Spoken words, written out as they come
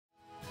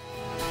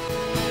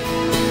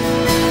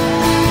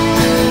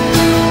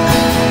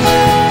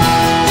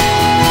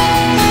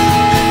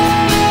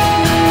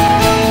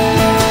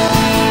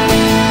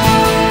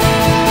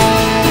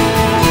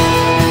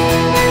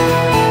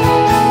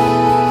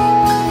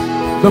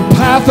The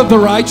path of the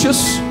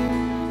righteous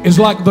is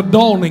like the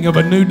dawning of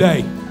a new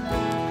day.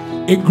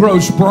 It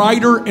grows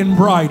brighter and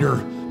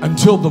brighter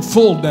until the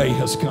full day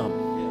has come.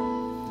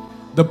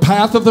 The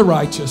path of the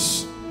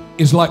righteous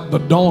is like the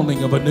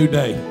dawning of a new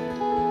day.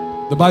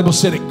 The Bible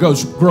said it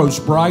grows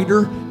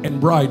brighter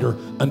and brighter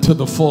until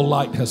the full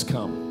light has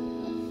come.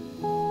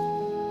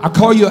 I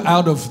call you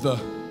out of the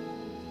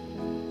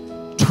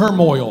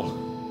turmoil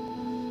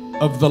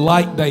of the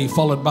light day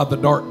followed by the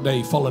dark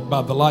day, followed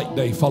by the light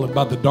day, followed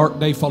by the dark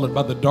day, followed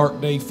by the dark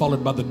day,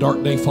 followed by the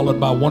dark day, followed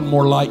by one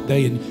more light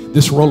day, and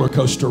this roller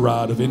coaster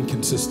ride of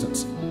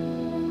inconsistency.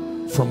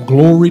 From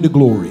glory to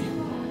glory.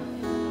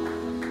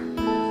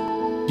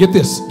 Get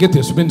this, get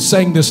this. I've been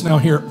saying this now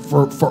here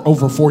for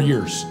over 4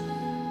 years.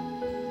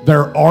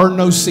 There are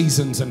no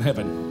seasons in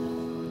heaven.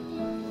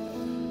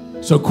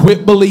 So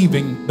quit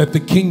believing that the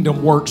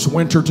kingdom works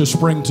winter to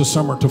spring to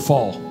summer to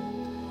fall.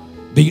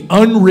 The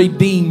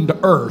unredeemed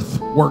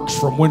earth works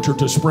from winter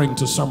to spring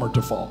to summer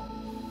to fall.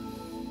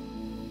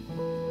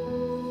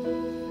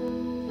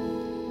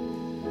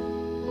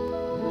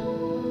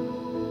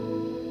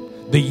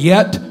 The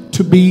yet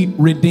to be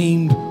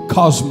redeemed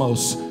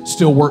cosmos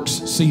still works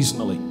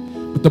seasonally.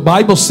 But the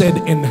Bible said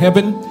in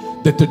heaven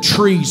that the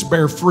trees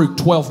bear fruit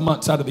 12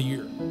 months out of the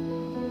year.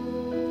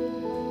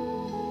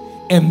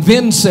 And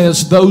then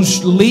says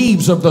those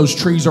leaves of those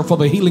trees are for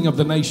the healing of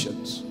the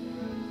nations.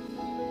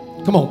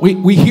 Come on,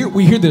 we hear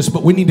this,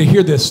 but we need to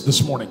hear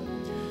this morning.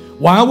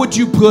 Why would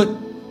you put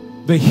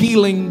the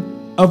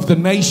healing of the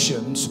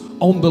nations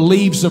on the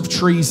leaves of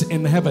trees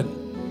in heaven?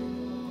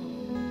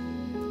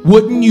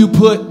 Wouldn't you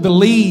put the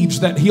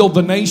leaves that heal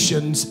the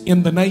nations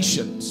in the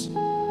nations?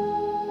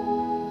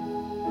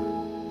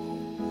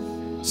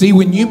 See,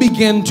 when you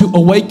begin to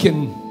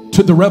awaken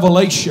to the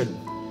revelation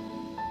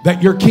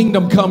that your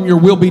kingdom come, your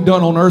will be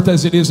done on earth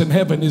as it is in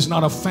heaven is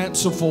not a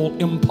fanciful,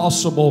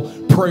 impossible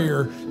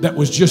prayer that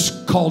was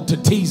just called to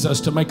tease us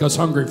to make us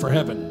hungry for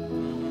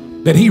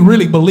heaven. That he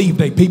really believed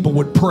that people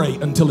would pray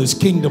until his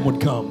kingdom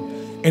would come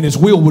and his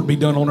will would be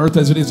done on earth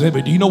as it is in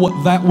heaven. Do you know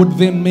what that would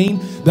then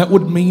mean? That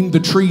would mean the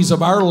trees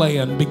of our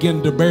land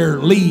begin to bear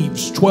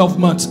leaves 12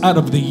 months out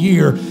of the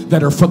year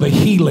that are for the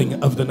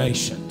healing of the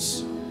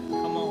nations.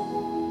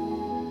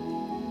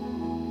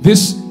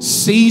 This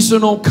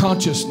seasonal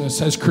consciousness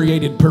has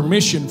created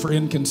permission for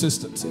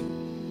inconsistency.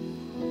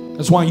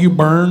 That's why you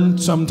burn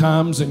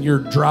sometimes and you're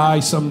dry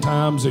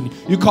sometimes and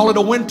you call it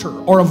a winter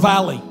or a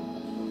valley.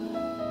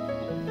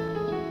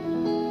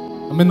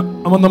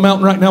 I'm on the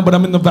mountain right now, but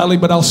I'm in the valley,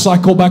 but I'll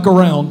cycle back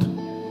around.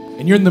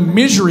 And you're in the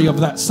misery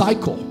of that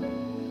cycle.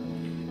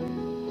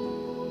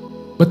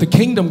 But the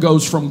kingdom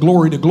goes from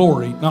glory to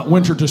glory, not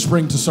winter to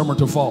spring to summer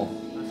to fall.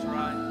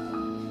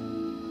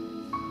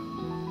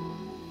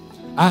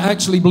 I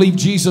actually believe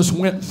Jesus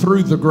went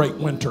through the great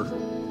winter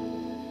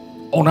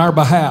on our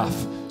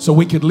behalf so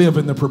we could live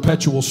in the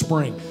perpetual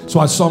spring. So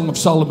our Song of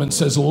Solomon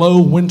says,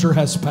 lo, winter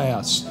has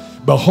passed.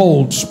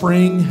 Behold,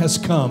 spring has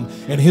come,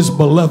 and his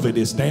beloved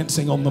is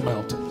dancing on the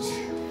mountains.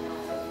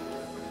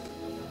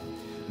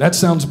 That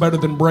sounds better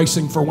than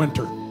bracing for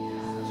winter.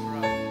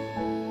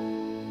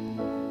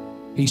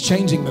 He's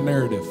changing the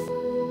narrative.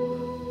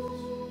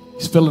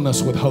 He's filling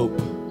us with hope.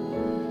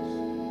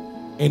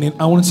 And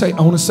I want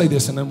to say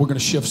this, and then we're going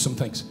to shift some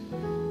things.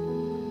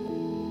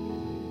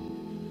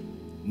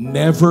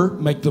 Never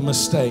make the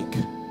mistake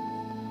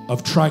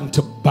of trying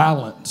to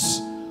balance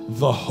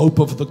the hope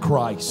of the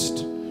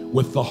Christ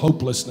with the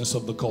hopelessness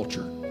of the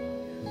culture.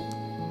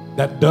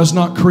 That does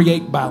not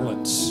create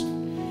balance.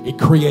 It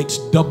creates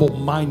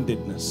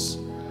double-mindedness.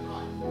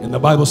 And the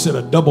Bible said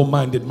a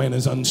double-minded man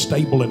is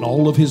unstable in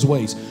all of his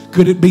ways.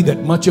 Could it be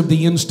that much of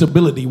the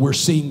instability we're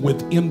seeing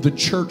within the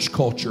church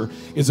culture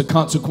is a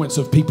consequence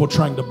of people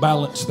trying to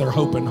balance their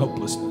hope and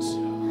hopelessness?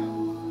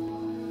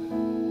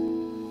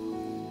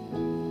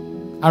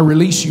 I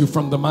release you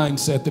from the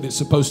mindset that it's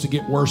supposed to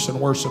get worse and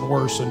worse and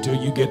worse until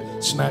you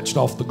get snatched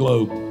off the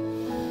globe.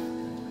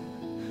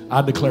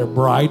 I declare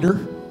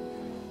brighter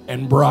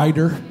and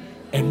brighter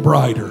and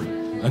brighter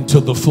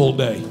until the full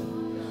day.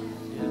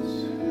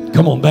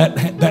 Come on,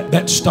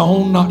 that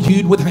stone not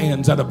hewed with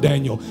hands out of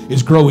Daniel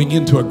is growing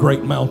into a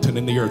great mountain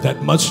in the earth.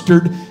 That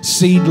mustard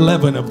seed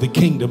leaven of the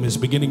kingdom is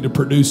beginning to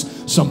produce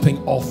something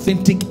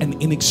authentic and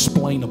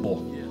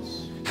inexplainable.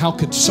 How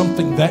could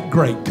something that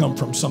great come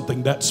from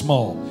something that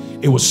small?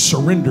 It was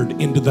surrendered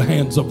into the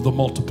hands of the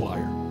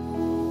multiplier.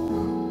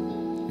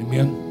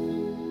 Amen.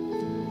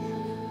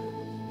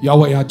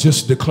 Yahweh, I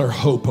just declare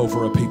hope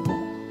over a people.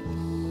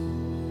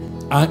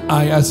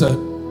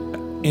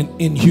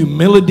 In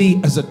humility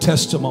as a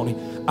testimony,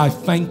 I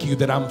thank you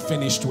that I'm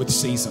finished with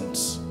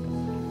seasons.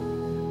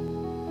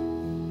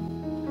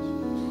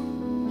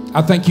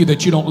 I thank you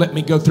that you don't let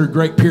me go through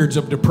great periods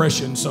of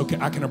depression so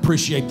I can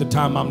appreciate the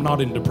time I'm not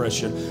in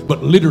depression.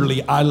 But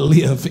literally, I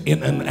live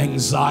in an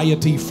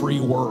anxiety-free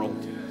world.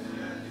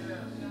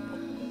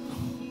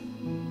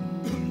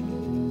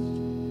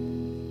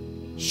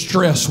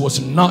 Stress was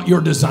not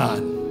your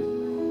design.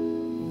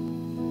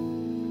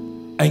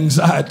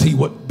 Anxiety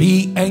would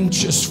be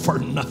anxious for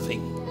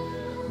nothing,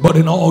 but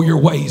in all your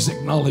ways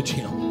acknowledge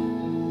him.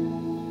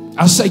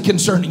 I say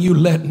concerning you,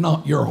 let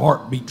not your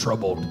heart be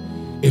troubled.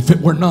 If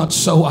it were not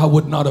so, I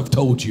would not have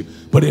told you.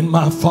 But in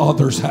my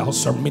Father's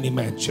house are many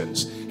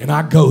mansions, and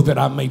I go that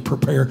I may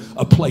prepare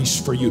a place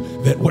for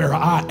you, that where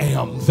I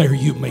am, there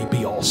you may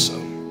be also.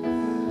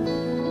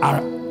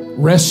 I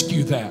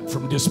rescue that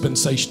from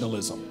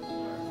dispensationalism.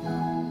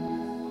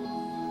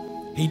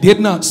 He did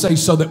not say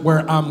so that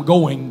where I'm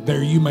going,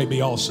 there you may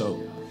be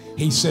also.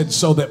 He said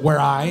so that where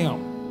I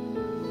am.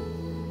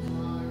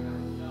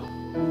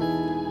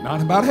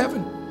 Not about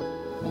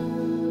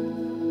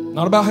heaven.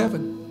 Not about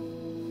heaven.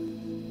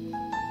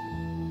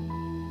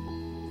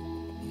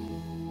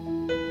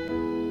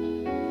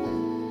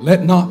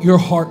 Let not your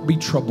heart be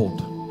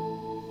troubled.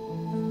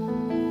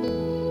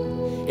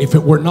 If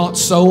it were not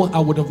so, I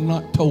would have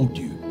not told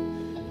you.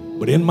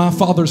 But in my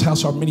Father's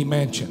house are many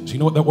mansions. You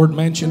know what that word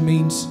mansion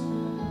means?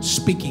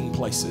 Speaking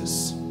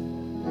places.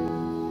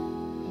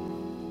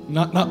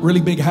 Not really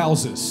big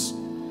houses.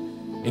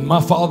 In my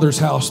Father's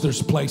house,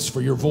 there's a place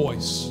for your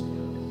voice.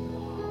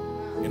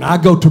 And I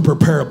go to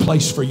prepare a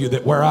place for you,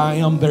 that where I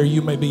am, there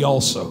you may be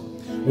also.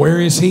 Where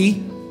is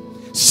He?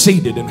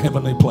 Seated in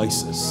heavenly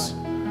places.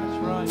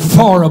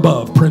 Far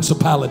above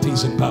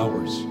principalities and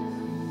powers.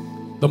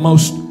 The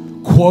most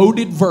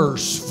quoted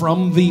verse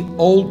from the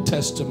Old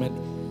Testament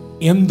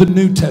in the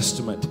New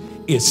Testament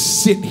is,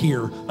 sit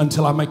here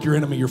until I make your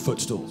enemy your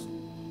footstool.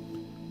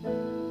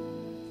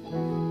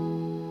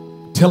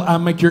 Till I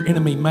make your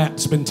enemy,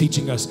 Matt's been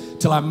teaching us,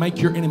 till I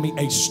make your enemy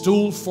a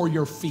stool for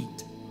your feet.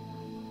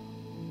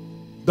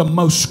 The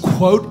most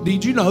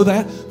did you know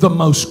that? The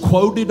most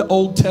quoted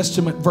Old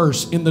Testament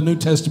verse in the New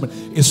Testament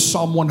is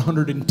Psalm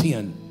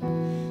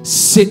 110.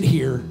 Sit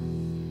here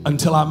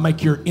until I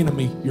make your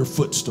enemy your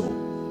footstool.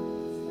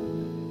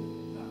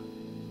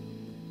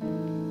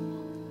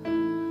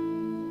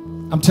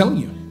 I'm telling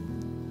you.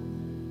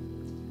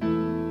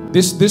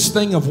 This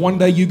thing of one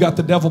day you got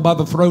the devil by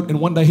the throat and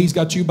one day he's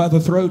got you by the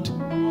throat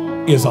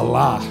is a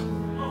lie.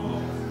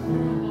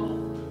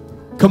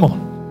 Come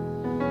on.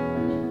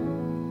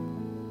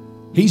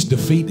 He's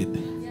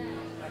defeated.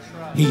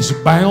 He's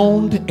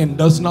bound and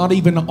does not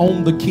even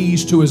own the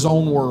keys to his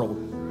own world.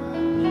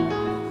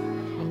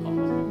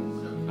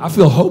 I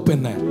feel hope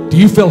in that. Do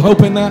you feel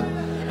hope in that?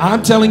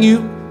 I'm telling you,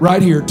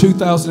 right here,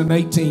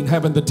 2018,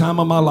 having the time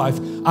of my life,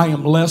 I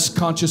am less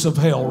conscious of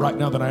hell right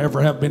now than I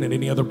ever have been at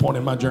any other point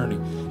in my journey.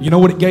 You know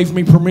what it gave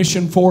me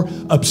permission for?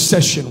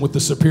 Obsession with the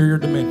superior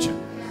dimension.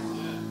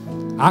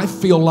 I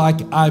feel like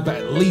I've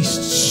at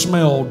least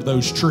smelled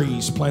those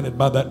trees planted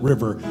by that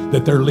river,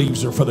 that their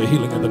leaves are for the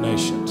healing of the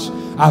nations.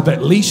 I've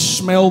at least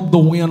smelled the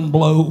wind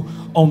blow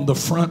on the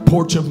front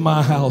porch of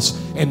my house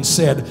and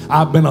said,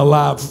 I've been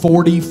alive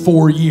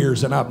 44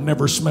 years and I've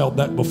never smelled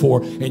that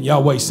before. And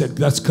Yahweh said,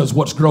 that's because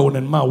what's growing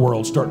in my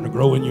world is starting to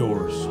grow in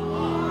yours.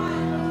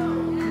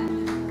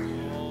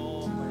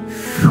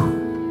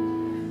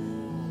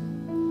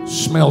 Whew.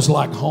 Smells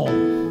like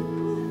home.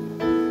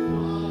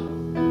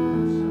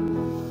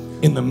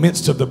 In the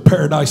midst of the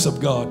paradise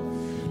of God.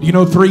 You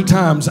know, 3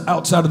 times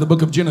outside of the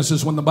book of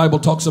Genesis, when the Bible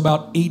talks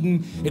about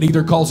Eden, it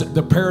either calls it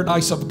the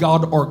paradise of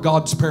God or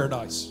God's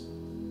paradise.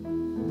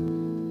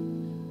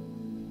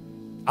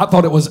 I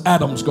thought it was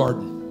Adam's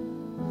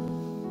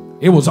garden.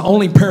 It was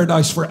only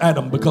paradise for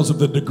Adam because of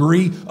the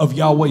degree of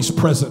Yahweh's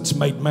presence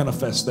made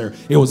manifest there.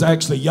 It was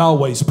actually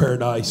Yahweh's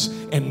paradise,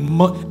 and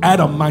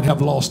Adam might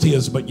have lost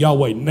his, but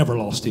Yahweh never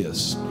lost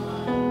his.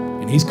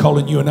 And He's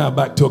calling you and I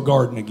back to a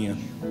garden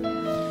again.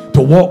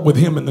 To walk with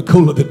Him in the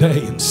cool of the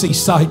day and see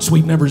sights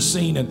we've never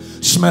seen and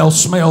smell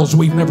smells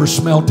we've never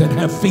smelt and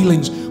have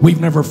feelings we've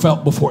never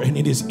felt before. And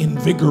it is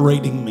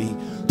invigorating me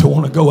to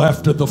want to go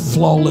after the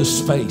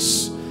flawless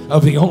face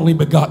of the only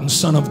begotten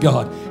Son of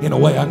God in a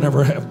way I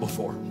never have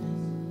before.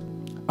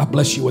 I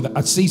bless you with it.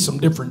 I see some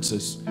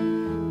differences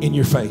in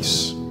your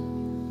face.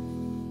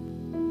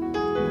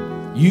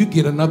 You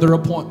get another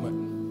appointment.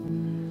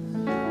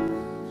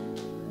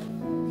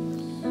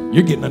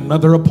 You're getting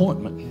another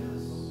appointment.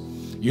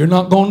 You're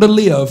not going to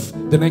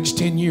live the next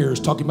 10 years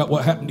talking about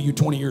what happened to you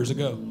 20 years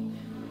ago.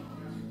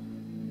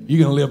 You're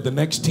going to live the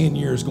next 10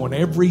 years going,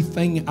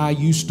 everything I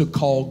used to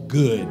call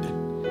good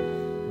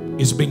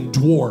is being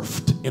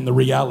dwarfed in the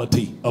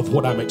reality of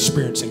what I'm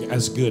experiencing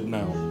as good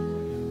now.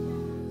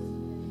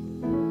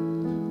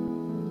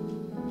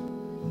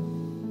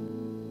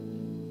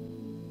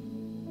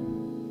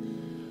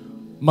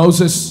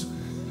 Moses,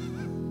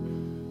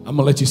 I'm going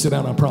to let you sit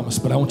down, I promise,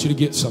 but I want you to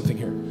get something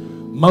here.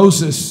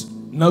 Moses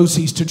knows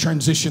he's to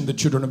transition the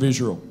children of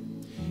Israel.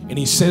 And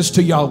he says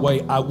to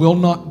Yahweh, I will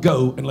not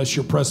go unless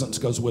your presence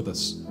goes with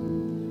us.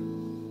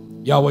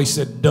 Yahweh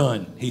said,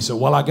 done. He said,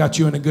 well, I got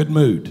you in a good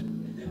mood.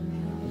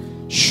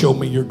 Show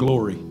me your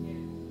glory.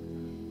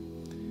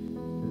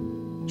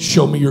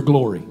 Show me your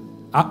glory.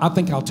 I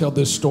think I'll tell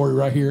this story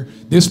right here.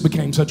 This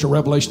became such a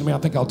revelation to me. I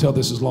think I'll tell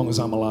this as long as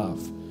I'm alive.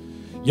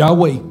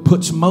 Yahweh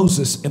puts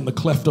Moses in the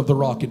cleft of the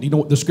rock. And do you know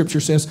what the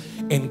scripture says?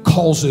 And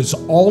causes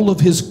all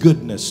of his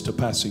goodness to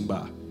passing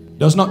by.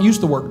 Does not use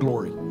the word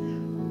glory.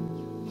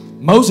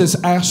 Moses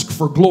asked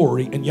for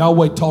glory, and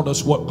Yahweh taught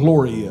us what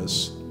glory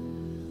is.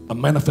 a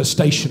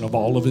manifestation of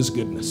all of his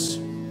goodness.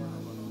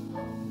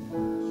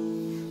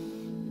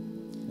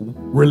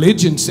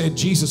 Religion said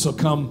Jesus will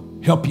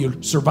come help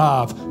you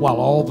survive while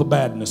all the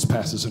badness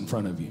passes in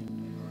front of you.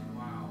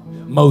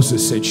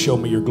 Moses said, show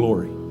me your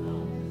glory.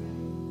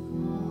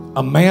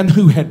 A man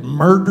who had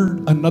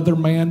murdered another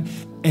man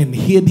and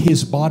hid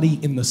his body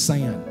in the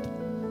sand.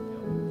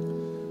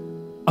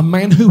 A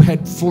man who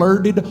had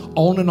flirted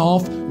on and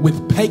off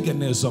with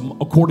paganism,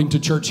 according to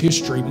church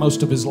history,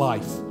 most of his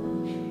life,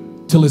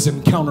 till his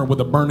encounter with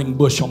a burning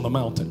bush on the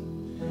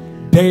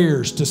mountain,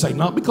 dares to say,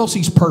 not because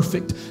he's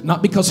perfect,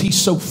 not because he's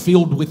so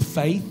filled with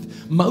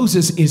faith.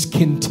 Moses is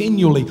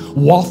continually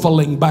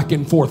waffling back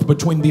and forth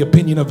between the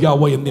opinion of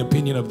Yahweh and the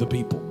opinion of the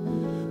people.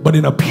 But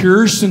in a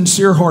pure,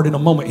 sincere heart, in a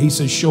moment, he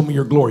says, show me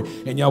your glory.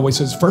 And Yahweh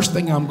says, first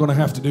thing I'm going to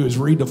have to do is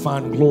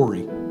redefine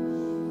glory.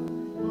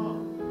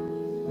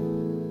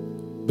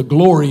 The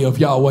glory of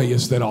Yahweh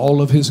is that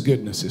all of his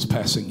goodness is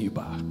passing you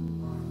by.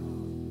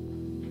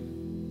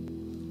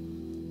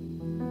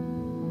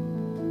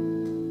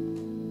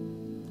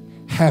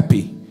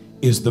 Happy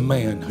is the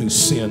man whose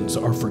sins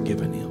are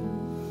forgiven him.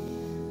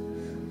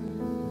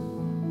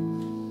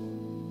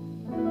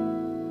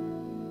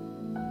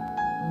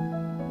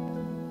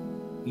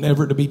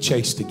 Never to be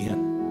chased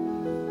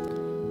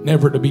again.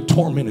 Never to be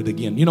tormented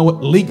again. You know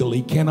what?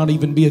 Legally cannot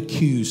even be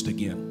accused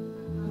again.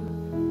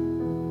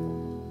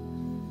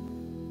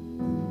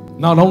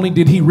 Not only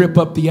did he rip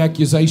up the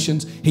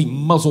accusations, he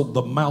muzzled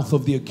the mouth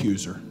of the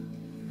accuser.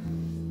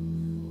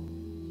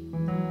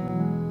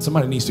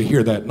 Somebody needs to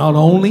hear that. Not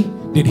only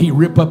did he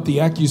rip up the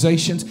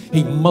accusations,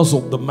 he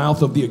muzzled the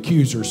mouth of the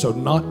accuser, so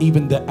not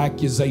even the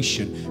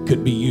accusation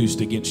could be used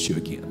against you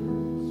again.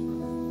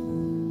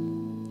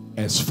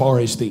 As far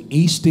as the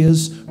east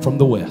is from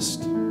the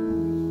west.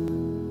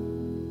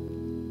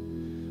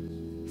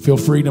 Feel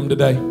freedom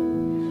today?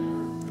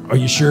 Are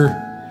you sure?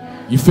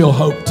 You feel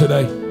hope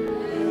today?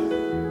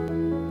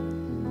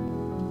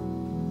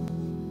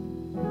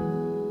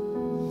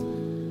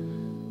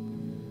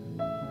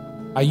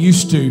 I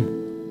used to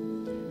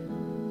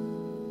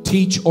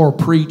teach or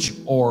preach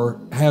or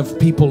have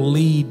people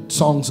lead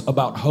songs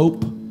about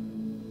hope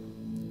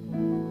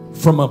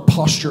from a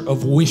posture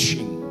of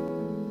wishing.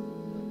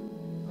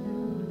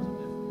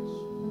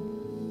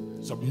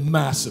 It's a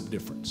massive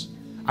difference.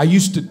 I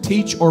used to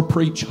teach or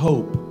preach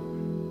hope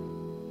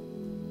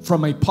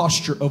from a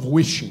posture of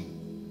wishing.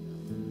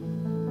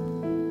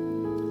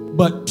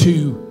 But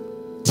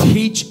to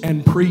teach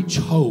and preach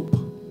hope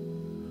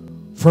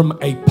from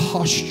a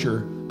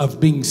posture of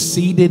being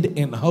seated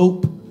in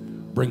hope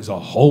brings a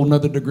whole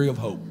nother degree of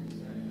hope.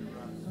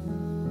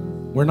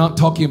 We're not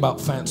talking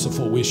about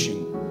fanciful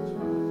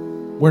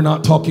wishing. We're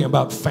not talking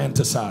about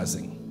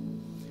fantasizing.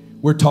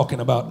 We're talking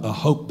about a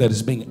hope that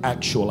is being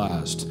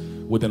actualized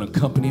within a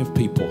company of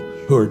people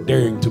who are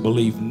daring to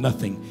believe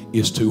nothing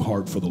is too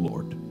hard for the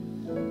Lord.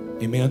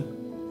 Amen?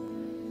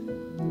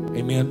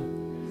 Amen?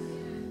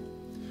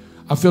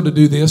 I feel to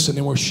do this, and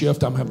then we'll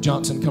shift. I'm going to have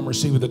Johnson come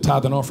receive the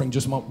tithe and offering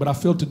just a moment. But I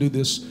feel to do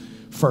this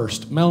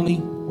first. Melanie,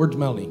 where's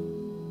Melanie?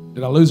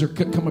 Did I lose her?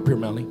 Come up here,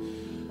 Melanie.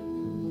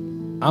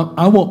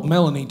 I want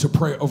Melanie to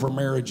pray over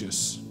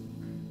marriages,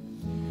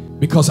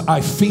 because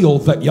I feel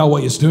that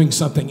Yahweh is doing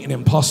something in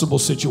impossible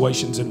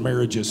situations in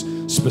marriages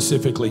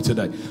specifically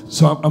today.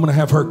 So I'm going to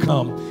have her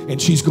come,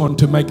 and she's going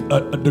to make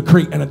a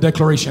decree and a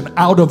declaration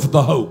out of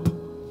the hope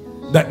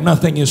that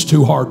nothing is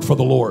too hard for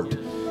the Lord.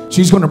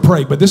 She's going to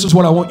pray, but this is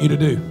what I want you to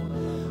do.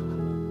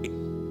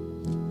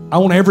 I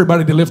want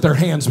everybody to lift their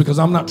hands, because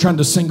I'm not trying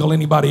to single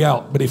anybody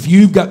out. But if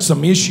you've got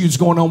some issues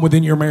going on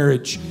within your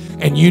marriage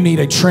and you need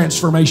a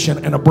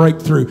transformation and a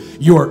breakthrough,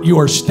 you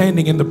are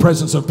standing in the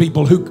presence of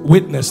people who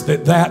witness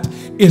that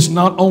is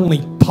not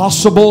only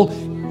possible,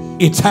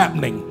 it's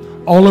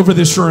happening all over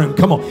this room.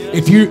 Come on.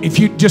 If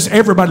you just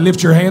everybody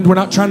lift your hand. We're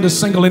not trying to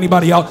single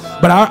anybody out,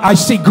 but I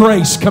see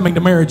grace coming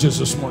to marriages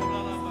this morning.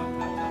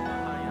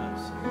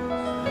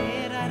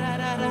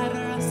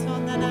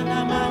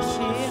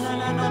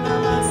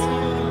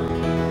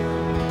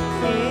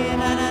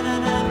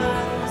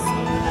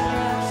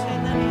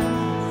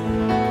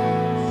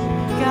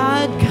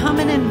 Come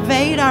and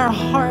invade our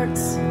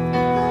hearts.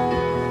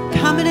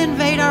 Come and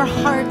invade our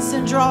hearts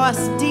and draw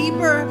us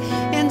deeper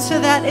into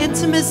that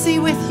intimacy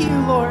with you,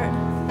 Lord,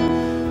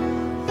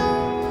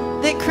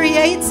 that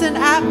creates an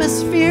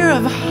atmosphere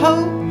of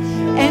hope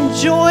and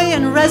joy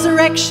and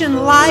resurrection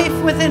life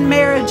within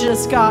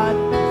marriages, God.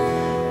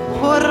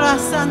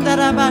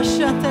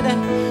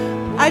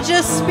 I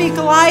just speak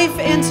life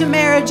into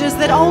marriages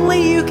that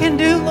only you can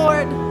do,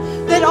 Lord,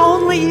 that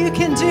only you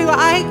can do.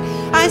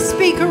 I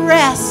speak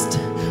rest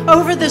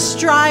over the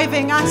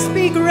striving. I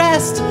speak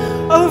rest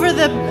over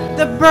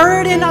the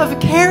burden of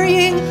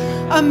carrying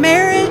a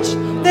marriage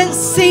that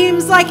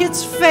seems like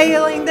it's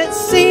failing, that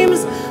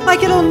seems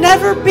like it'll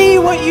never be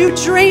what you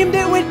dreamed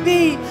it would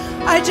be.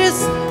 I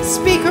just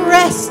speak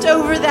rest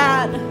over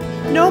that.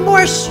 No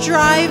more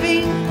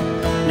striving.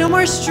 No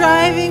more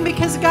striving,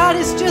 because God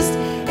is just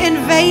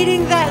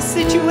invading that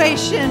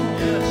situation.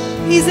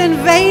 He's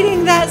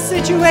invading that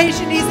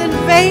situation. He's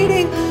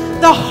invading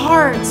the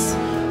hearts.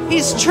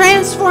 He's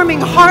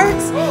transforming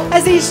hearts,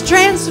 as He's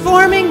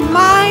transforming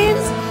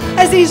minds,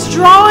 as He's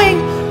drawing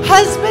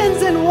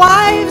husbands and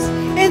wives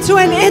into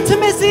an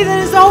intimacy that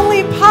is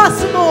only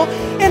possible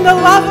in the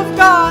love of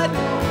God.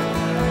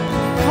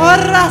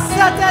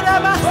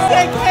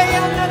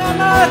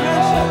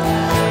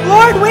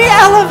 Lord, we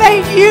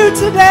elevate you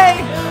today.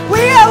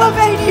 We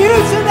elevate you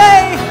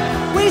today.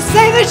 We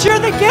say that you're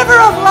the giver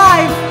of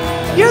life.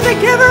 You're the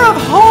giver of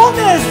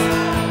wholeness.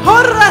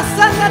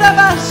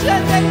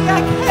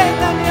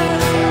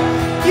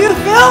 You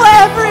fill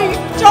every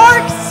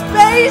dark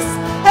space,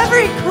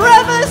 every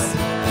crevice,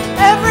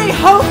 every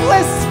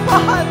hopeless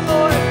spot,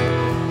 Lord.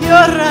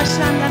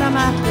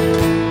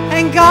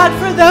 And God,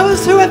 for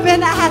those who have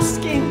been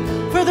asking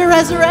for the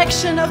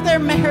resurrection of their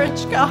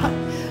marriage, God,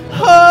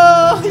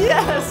 oh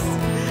yes,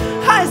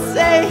 I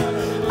say,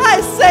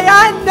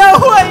 I know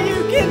what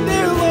you can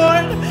do,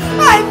 Lord.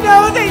 I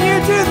know that you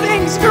do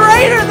things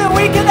greater than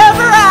we could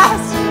ever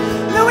ask,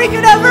 than we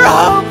could ever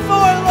hope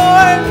for,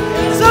 Lord.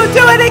 So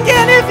do it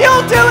again. If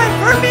you'll do it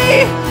for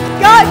me,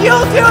 God,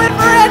 you'll do it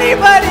for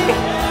anybody.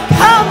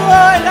 Come,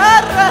 Lord.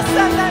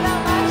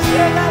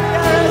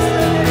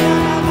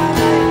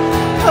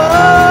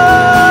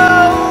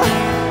 Oh,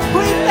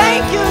 we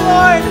thank you,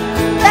 Lord.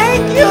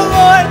 Thank you,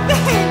 Lord.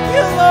 Thank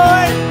you,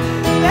 Lord.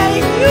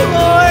 Thank you,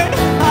 Lord.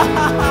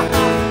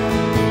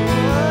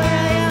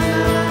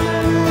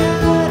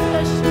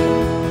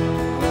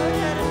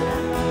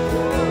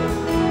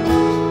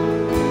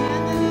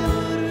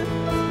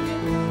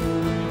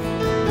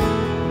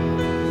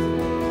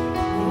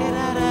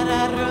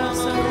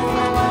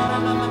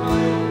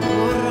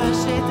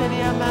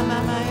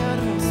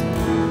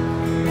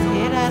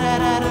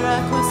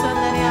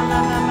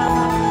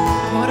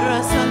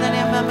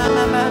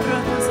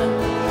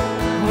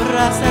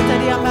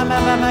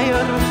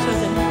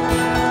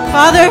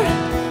 Father,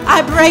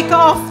 I break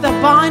off the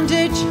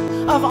bondage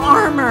of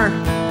armor.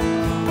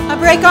 I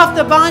break off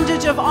the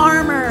bondage of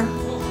armor,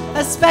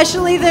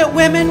 especially that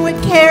women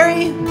would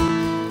carry,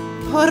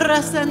 but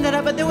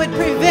that would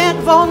prevent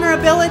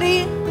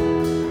vulnerability.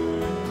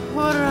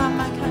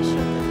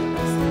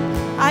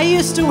 I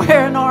used to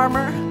wear an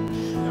armor.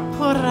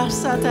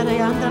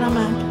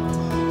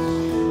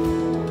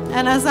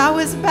 And as I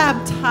was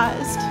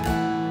baptized,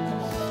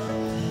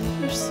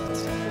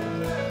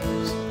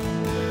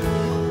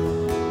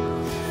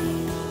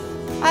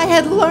 I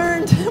had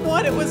learned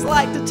what it was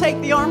like to take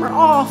the armor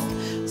off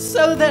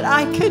so that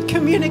I could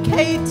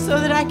communicate, so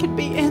that I could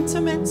be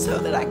intimate, so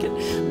that I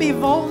could be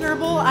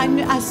vulnerable.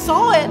 I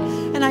saw it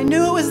and I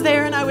knew it was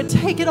there, and I would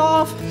take it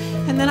off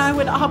and then I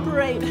would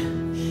operate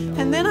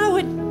and then I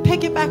would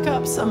pick it back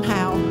up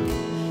somehow.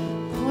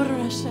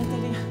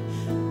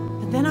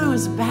 But then I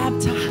was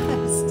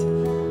baptized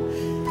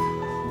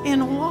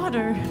in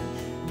water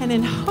and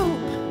in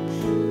hope,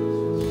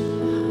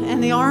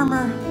 and the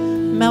armor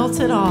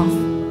melted off.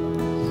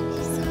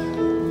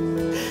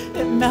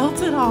 It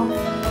melted off.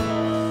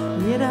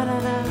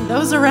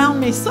 Those around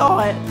me saw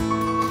it,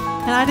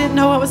 and I didn't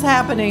know what was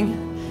happening.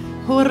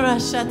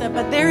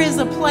 But there is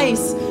a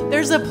place.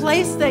 There's a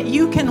place that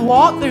you can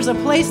walk. There's a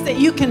place that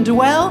you can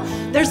dwell.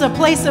 There's a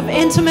place of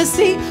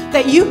intimacy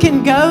that you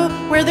can go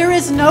where there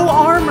is no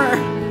armor.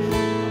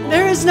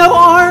 There is no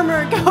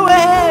armor. Go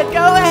ahead.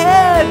 Go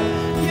ahead.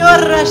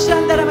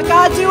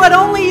 God, do what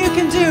only you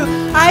can do.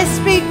 I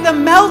speak the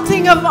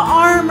melting of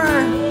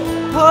armor.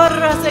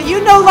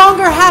 You no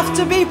longer have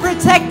to be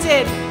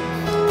protected.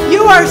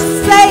 You are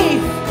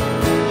safe.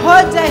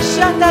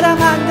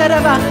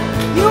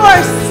 You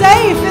are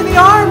safe in the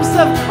arms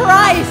of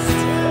Christ.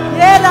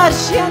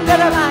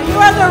 You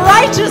are the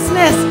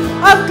righteousness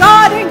of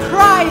God in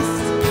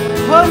Christ.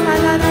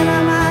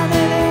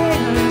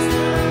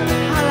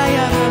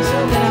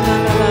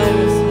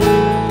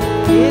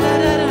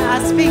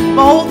 I speak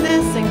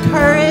boldness and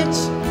courage.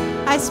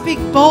 I speak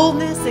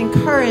boldness and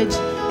courage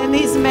in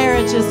these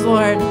marriages,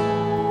 Lord.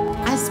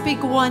 I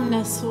speak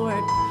oneness,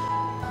 Lord.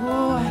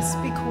 Oh, I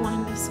speak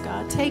oneness,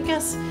 God. Take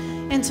us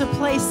into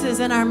places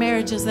in our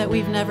marriages that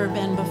we've never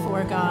been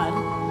before,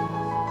 God.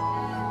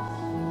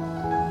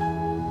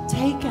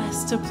 Take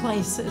us to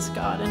places,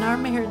 God, in our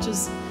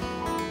marriages.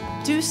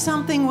 Do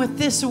something with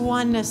this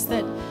oneness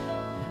that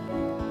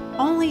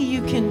only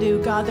you can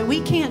do, God, that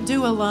we can't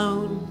do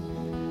alone.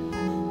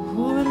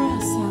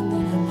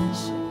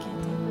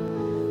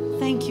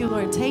 Thank you,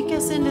 Lord. Take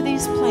us into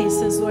these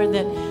places, Lord,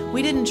 that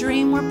we didn't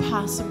dream were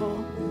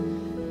possible.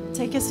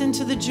 Take us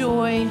into the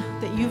joy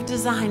that you've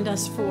designed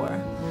us for.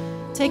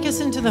 Take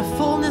us into the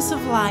fullness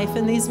of life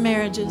in these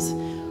marriages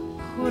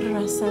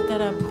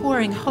that are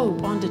pouring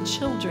hope onto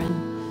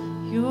children.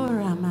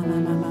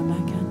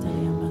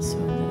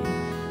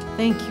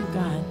 Thank you,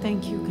 God.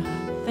 Thank you,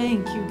 God.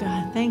 Thank you,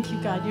 God. Thank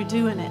you, God. You're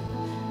doing it.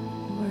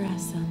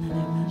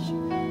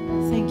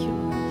 Thank you,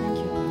 Lord. Thank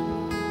you,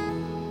 Lord.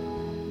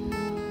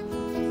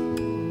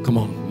 Come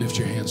on, lift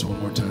your hands one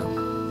more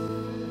time.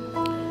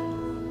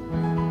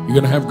 You're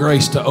going to have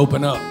grace to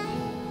open up.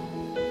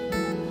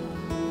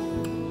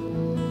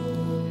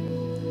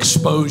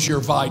 Expose your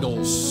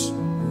vitals.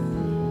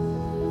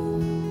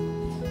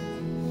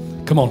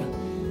 Come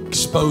on.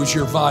 expose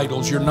your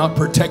vitals, you're not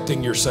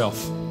protecting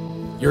yourself.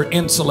 You're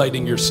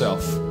insulating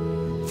yourself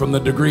from the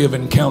degree of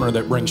encounter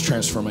that brings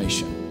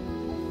transformation.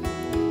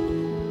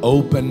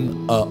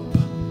 Open up.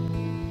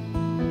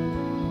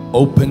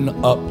 Open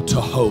up to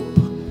hope.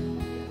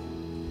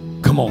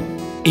 Come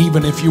on.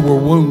 Even if you were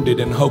wounded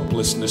in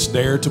hopelessness,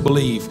 dare to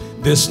believe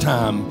this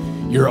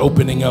time you're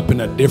opening up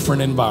in a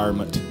different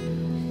environment.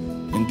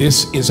 And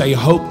this is a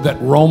hope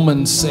that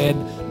Romans said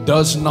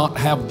does not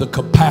have the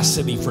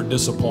capacity for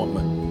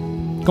disappointment.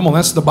 Come on,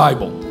 that's the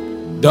Bible.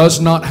 Does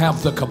not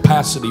have the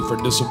capacity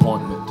for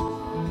disappointment.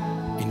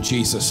 In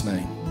Jesus'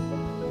 name.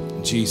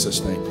 In Jesus'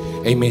 name.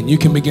 Amen. You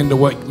can begin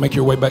to make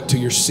your way back to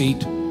your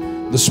seat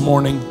this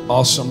morning.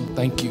 Awesome.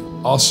 Thank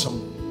you.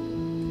 Awesome.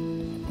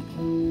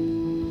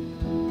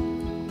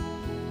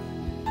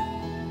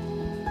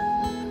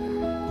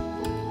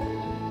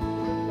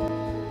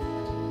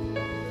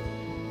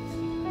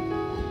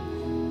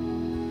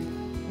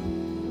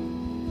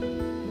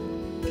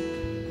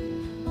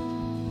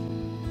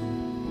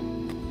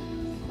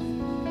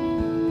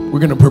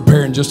 We're going to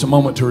prepare in just a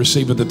moment to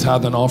receive the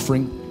tithe and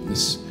offering.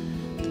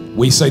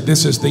 We say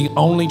this is the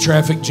only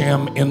traffic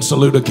jam in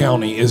Saluda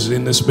County is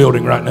in this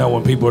building right now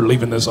when people are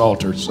leaving this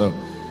altar. So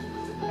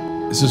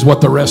this is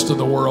what the rest of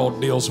the world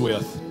deals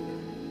with.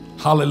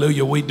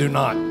 Hallelujah, we do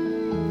not.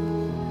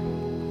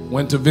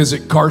 Went to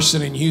visit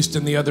Carson in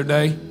Houston the other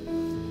day.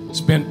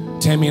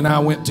 Tammy and I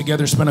went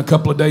together, spent a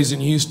couple of days in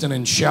Houston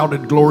and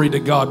shouted glory to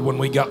God when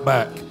we got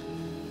back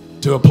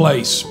to a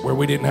place where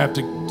we didn't have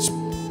to.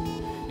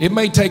 It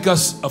may take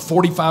us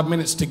 45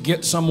 minutes to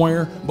get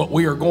somewhere, but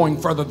we are going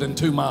further than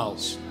 2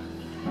 miles.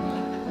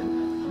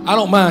 I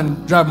don't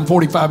mind driving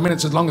 45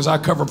 minutes as long as I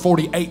cover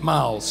 48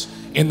 miles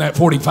in that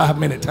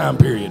 45-minute time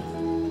period.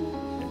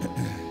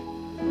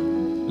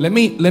 Let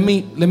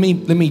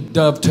me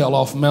dovetail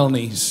off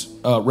Melanie's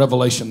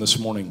revelation this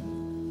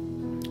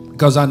morning,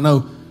 because I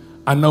know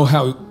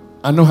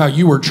how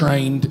you were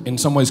trained in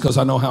some ways, because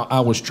I know how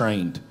I was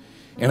trained,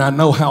 and I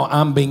know how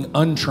I'm being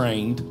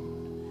untrained.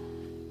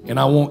 And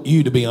I want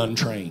you to be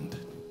untrained.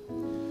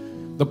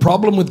 The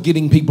problem with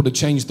getting people to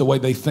change the way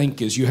they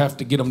think is you have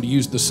to get them to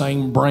use the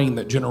same brain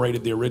that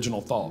generated the original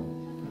thought.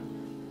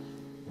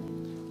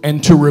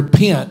 And to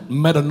repent,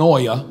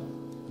 metanoia,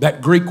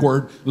 that Greek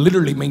word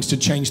literally means to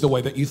change the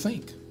way that you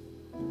think.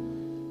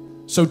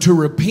 So to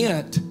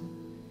repent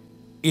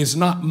is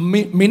not,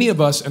 many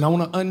of us, and I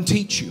want to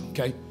unteach you,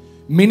 okay?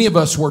 Many of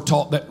us were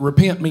taught that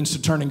repent means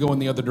to turn and go in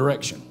the other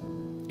direction.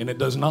 And it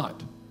does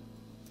not.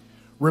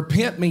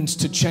 Repent means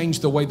to change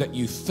the way that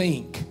you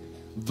think.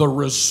 The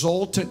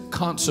resultant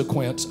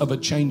consequence of a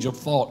change of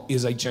thought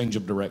is a change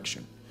of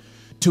direction.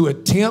 To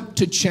attempt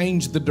to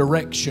change the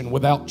direction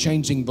without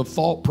changing the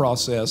thought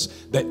process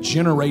that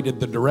generated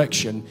the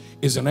direction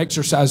is an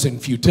exercise in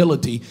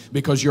futility,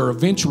 because you're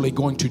eventually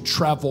going to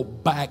travel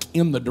back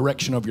in the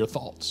direction of your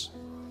thoughts.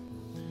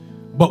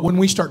 But when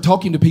we start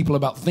talking to people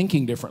about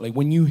thinking differently,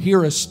 when you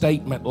hear a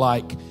statement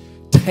like,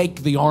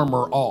 take the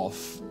armor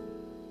off,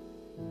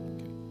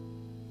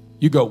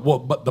 you go, well,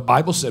 but the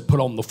Bible said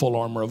put on the full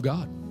armor of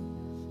God,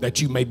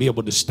 that you may be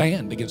able to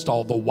stand against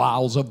all the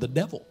wiles of the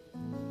devil.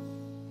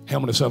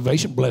 Helmet of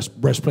salvation,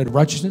 breastplate of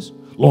righteousness,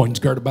 loins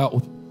girded about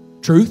with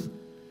truth,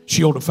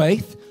 shield of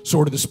faith,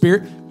 sword of the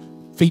Spirit,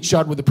 feet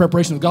shod with the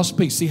preparation of the gospel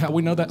of peace. See how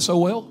we know that so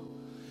well?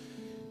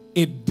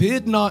 It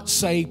did not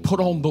say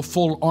put on the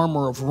full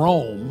armor of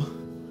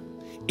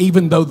Rome,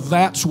 even though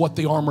that's what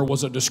the armor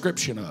was a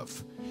description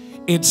of.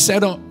 It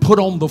said put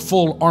on the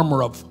full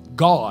armor of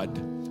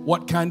God.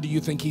 What kind do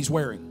you think he's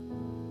wearing?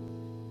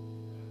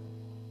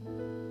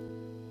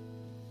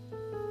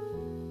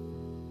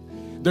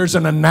 There's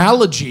an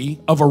analogy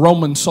of a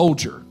Roman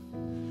soldier,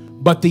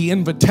 but the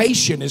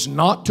invitation is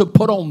not to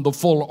put on the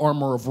full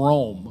armor of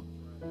Rome.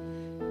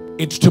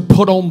 It's to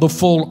put on the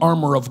full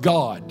armor of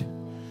God,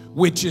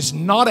 which is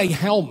not a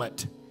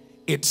helmet,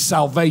 it's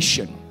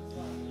salvation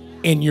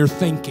in your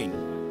thinking.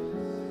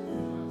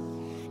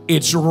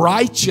 It's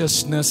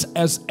righteousness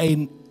as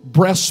a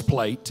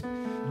breastplate,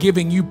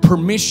 giving you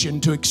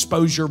permission to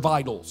expose your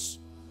vitals.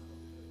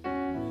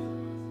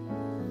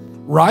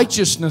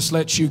 Righteousness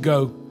lets you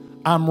go,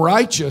 I'm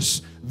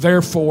righteous,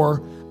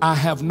 therefore I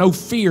have no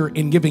fear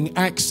in giving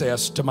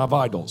access to my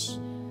vitals.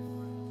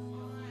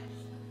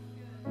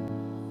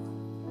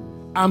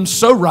 I'm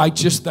so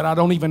righteous that I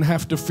don't even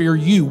have to fear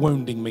you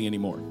wounding me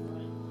anymore.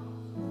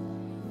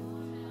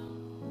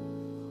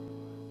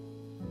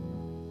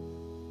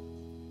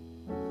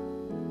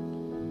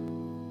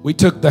 We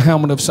took the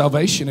helmet of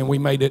salvation and we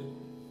made it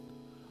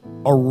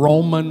a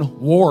Roman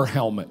war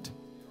helmet.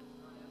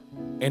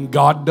 And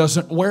God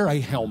doesn't wear a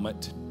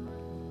helmet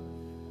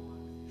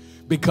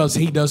because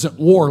he doesn't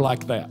war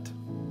like that.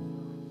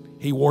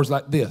 He wars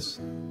like this.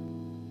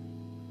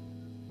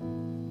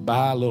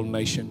 Bye, little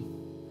nation.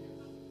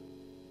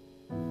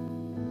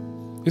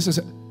 This is,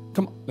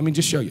 come on, let me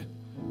just show you.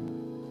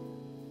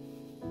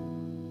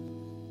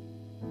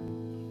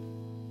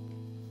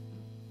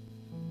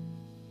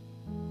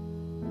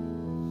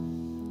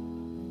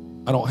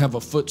 I don't have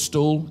a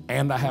footstool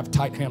and I have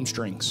tight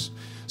hamstrings.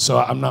 So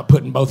I'm not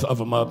putting both of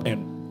them up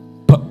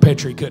and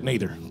Petrie couldn't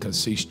either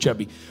because he's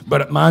chubby.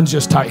 But mine's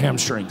just tight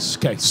hamstrings.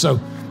 Okay, so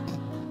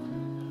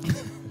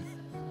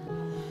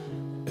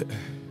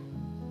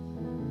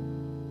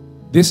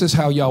this is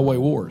how Yahweh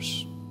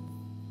wars.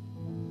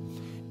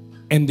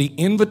 And the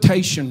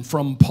invitation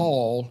from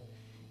Paul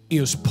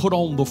is put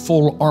on the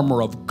full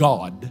armor of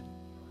God.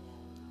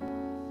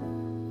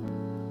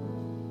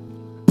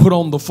 Put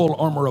on the full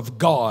armor of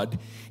God.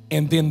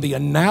 And then the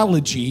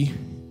analogy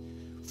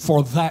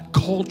for that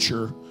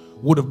culture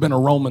would have been a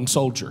Roman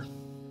soldier.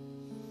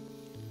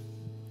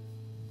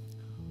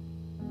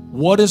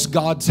 What does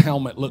God's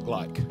helmet look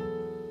like? A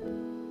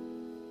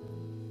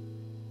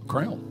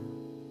crown.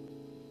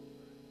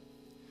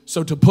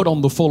 So to put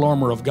on the full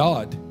armor of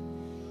God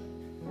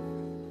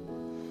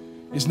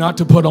is not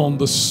to put on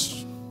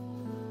this.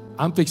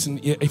 I'm fixing,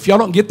 if y'all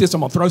don't get this,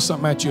 I'm going to throw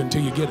something at you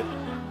until you get it.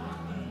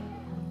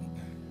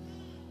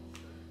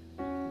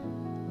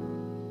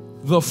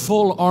 The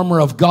full armor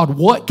of God.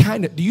 What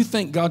kind of, do you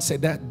think God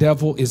said that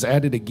devil is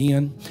at it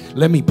again?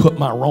 Let me put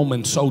my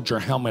Roman soldier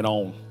helmet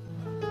on.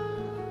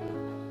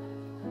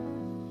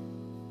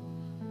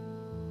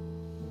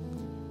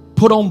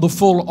 Put on the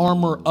full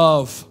armor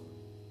of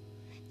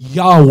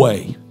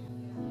Yahweh.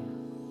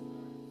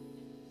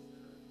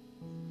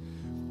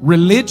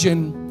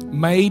 Religion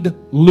made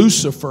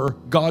Lucifer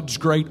God's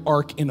great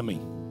arch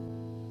enemy.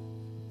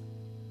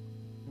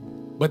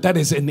 But that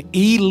is an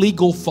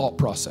illegal thought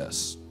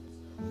process.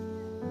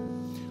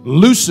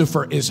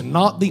 Lucifer is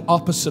not the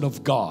opposite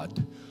of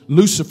God.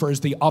 Lucifer is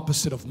the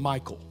opposite of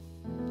Michael.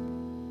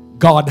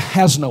 God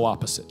has no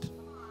opposite.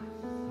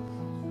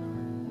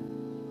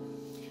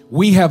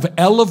 We have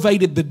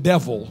elevated the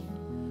devil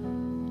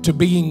to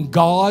being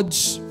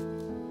God's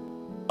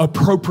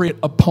appropriate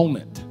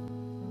opponent.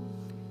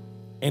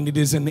 And it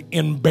is an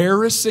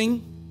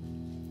embarrassing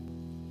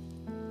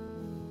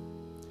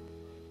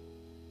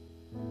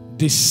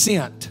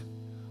descent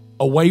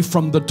away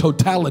from the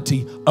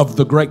totality of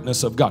the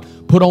greatness of God.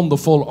 Put on the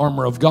full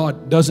armor of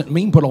God doesn't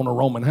mean put on a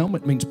Roman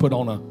helmet. It means put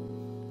on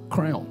a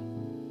crown.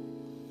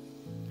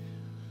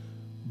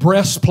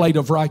 Breastplate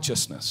of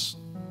righteousness.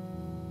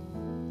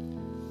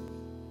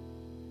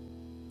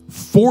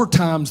 4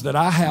 times that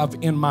I have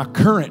in my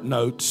current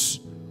notes,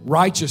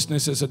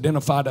 righteousness is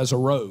identified as a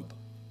robe.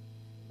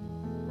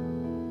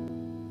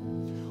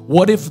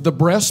 What if the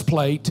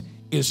breastplate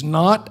is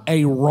not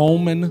a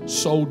Roman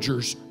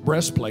soldier's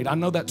breastplate? I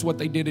know that's what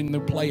they did in the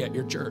play at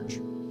your church.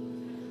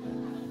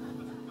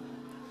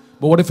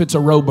 But what if it's a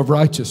robe of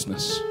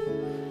righteousness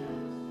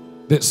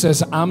that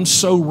says, I'm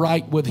so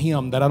right with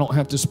Him that I don't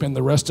have to spend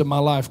the rest of my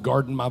life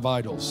guarding my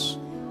vitals?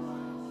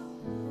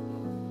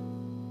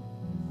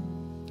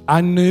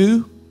 I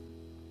knew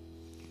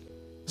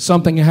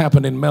something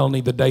happened in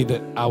Melanie the day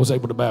that I was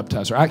able to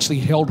baptize her. I actually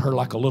held her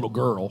like a little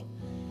girl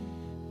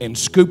and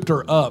scooped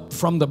her up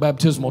from the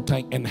baptismal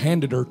tank and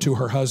handed her to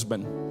her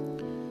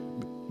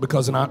husband.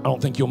 Because, and I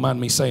don't think you'll mind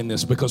me saying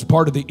this, because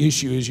part of the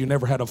issue is you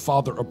never had a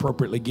father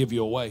appropriately give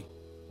you away.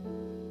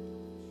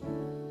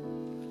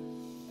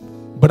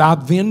 But I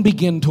then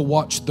begin to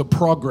watch the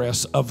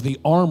progress of the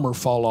armor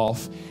fall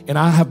off. And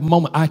I have a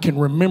moment, I can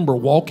remember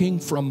walking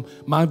from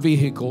my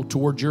vehicle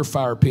towards your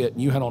fire pit,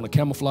 and you had on a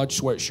camouflage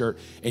sweatshirt,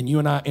 and you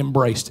and I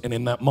embraced. And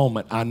in that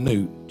moment, I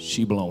knew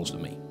she belongs to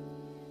me.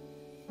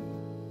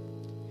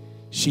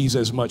 She's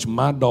as much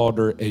my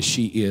daughter as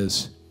she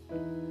is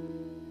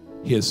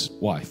his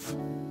wife.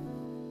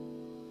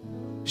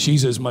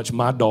 She's as much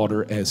my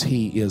daughter as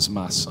he is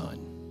my son.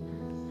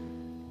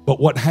 But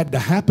what had to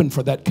happen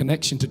for that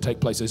connection to take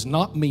place is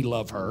not me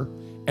love her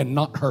and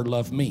not her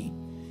love me.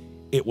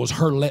 It was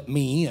her let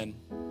me in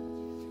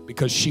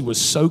because she was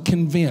so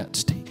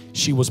convinced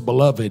she was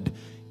beloved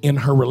in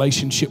her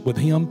relationship with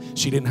him,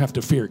 she didn't have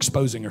to fear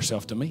exposing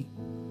herself to me.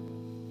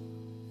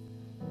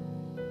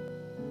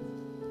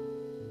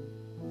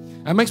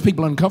 That makes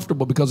people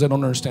uncomfortable because they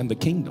don't understand the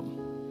kingdom.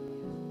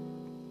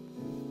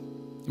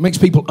 It makes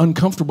people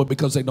uncomfortable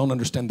because they don't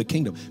understand the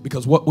kingdom.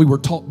 Because what we were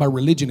taught by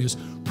religion is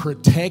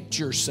protect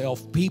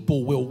yourself.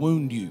 People will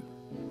wound you.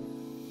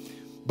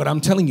 But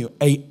I'm telling you,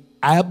 an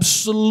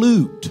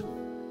absolute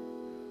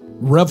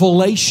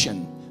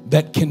revelation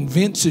that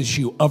convinces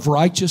you of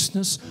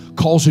righteousness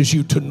causes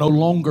you to no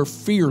longer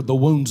fear the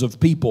wounds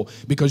of people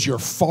because you're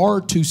far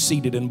too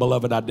seated in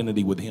beloved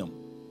identity with Him.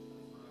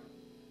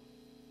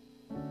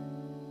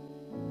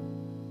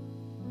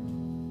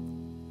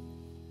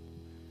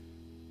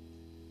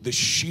 The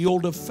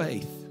shield of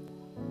faith.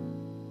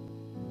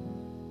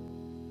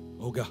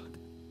 Oh God.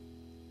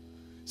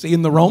 See,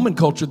 in the Roman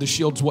culture, the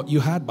shield's what you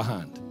hide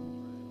behind.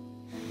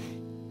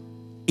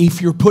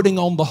 If you're putting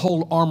on the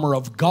whole armor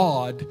of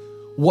God,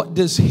 what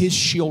does His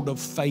shield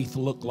of faith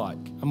look like?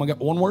 I'm going to get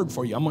one word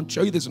for you. I'm going to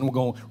show you this and we're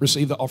going to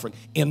receive the offering.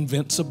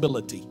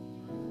 Invincibility.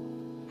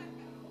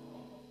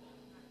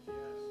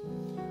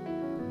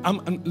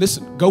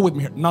 Listen, go with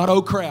me here. Not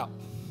oh crap.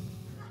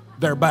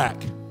 They're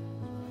back.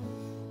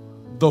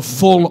 The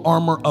full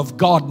armor of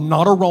God,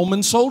 not a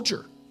Roman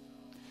soldier.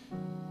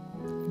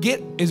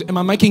 Am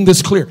I making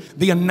this clear?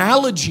 The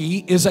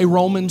analogy is a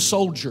Roman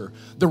soldier.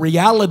 The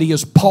reality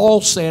is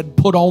Paul said,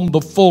 put on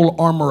the full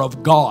armor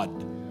of God.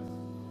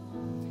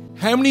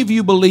 How many of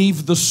you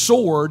believe the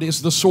sword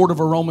is the sword of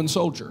a Roman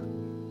soldier?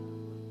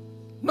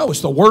 No,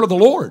 it's the word of the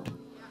Lord.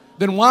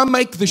 Then why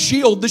make the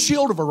shield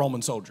of a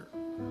Roman soldier?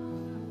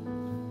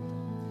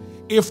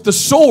 If the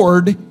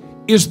sword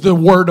is the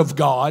word of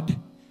God,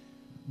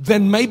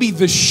 then maybe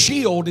the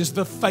shield is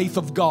the faith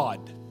of God.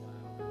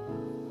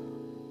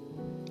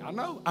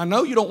 I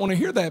know you don't want to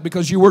hear that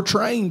because you were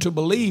trained to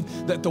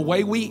believe that the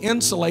way we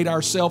insulate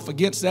ourselves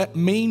against that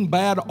mean,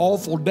 bad,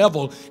 awful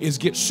devil is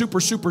get super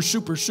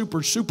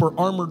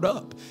armored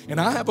up. And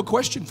I have a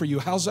question for you.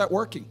 How's that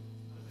working?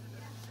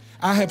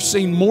 I have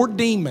seen more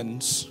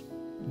demons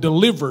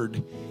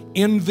delivered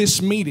in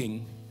these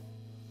meetings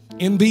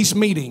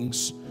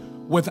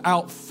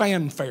without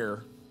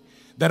fanfare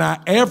than I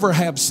ever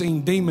have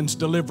seen demons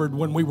delivered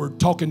when we were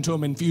talking to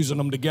them, infusing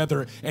them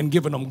together, and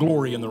giving them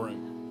glory in the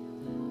room.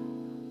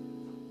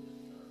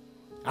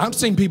 I've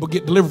seen people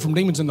get delivered from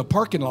demons in the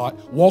parking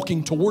lot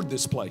walking toward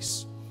this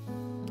place.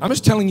 I'm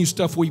just telling you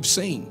stuff we've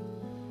seen.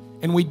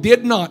 And we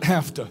did not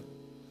have to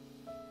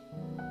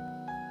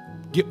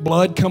get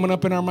blood coming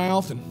up in our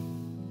mouth and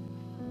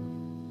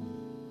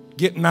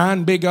get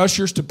 9 big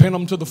ushers to pin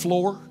them to the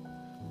floor.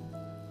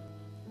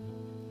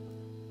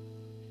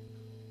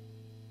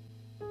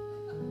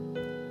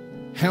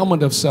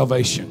 Helmet of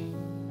salvation.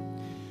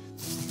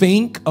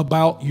 Think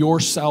about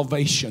your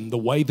salvation the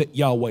way that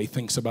Yahweh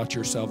thinks about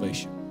your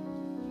salvation.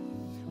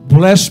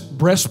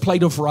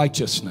 Breastplate of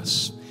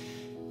righteousness.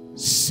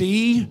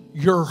 See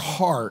your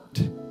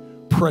heart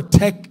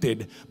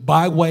protected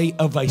by way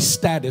of a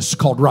status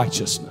called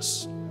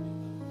righteousness.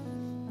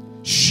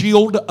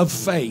 Shield of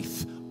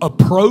faith.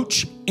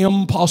 Approach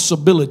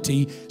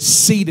impossibility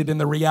seated in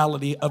the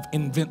reality of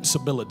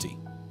invincibility.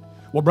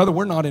 Well, brother,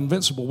 we're not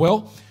invincible.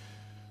 Well,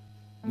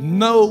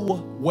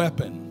 no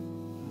weapon.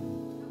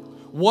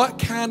 What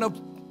kind of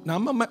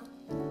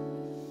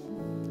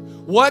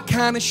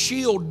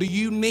shield do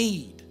you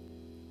need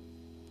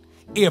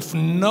if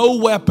no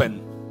weapon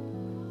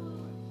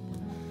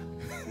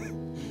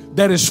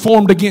that is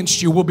formed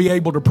against you will be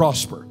able to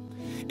prosper?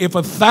 If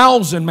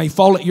 1,000 may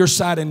fall at your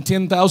side and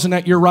 10,000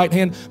 at your right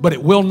hand, but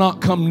it will not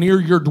come near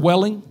your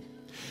dwelling.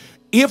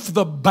 If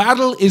the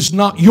battle is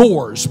not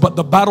yours, but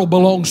the battle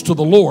belongs to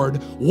the Lord,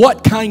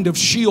 what kind of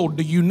shield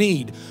do you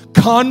need?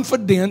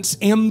 Confidence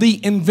in the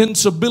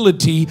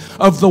invincibility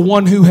of the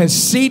one who has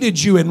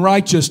seated you in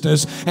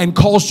righteousness and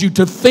caused you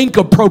to think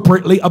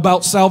appropriately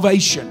about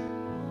salvation.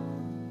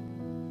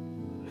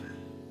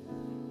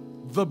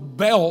 The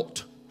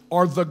belt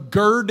or the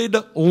girded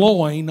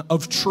loin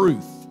of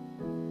truth.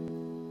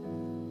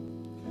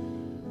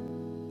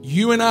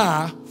 You and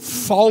I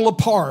fall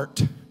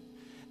apart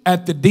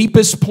at the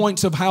deepest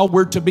points of how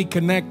we're to be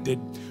connected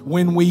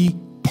when we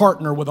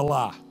partner with a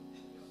lie.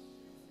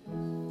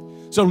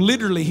 So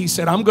literally he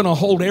said, I'm going to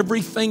hold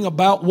everything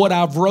about what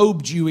I've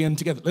robed you in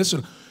together.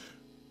 Listen,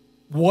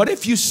 what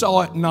if you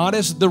saw it not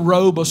as the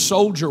robe a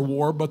soldier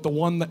wore, but the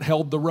one that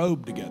held the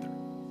robe together?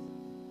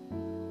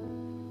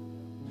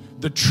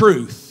 The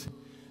truth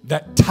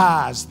that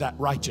ties that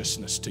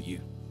righteousness to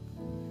you.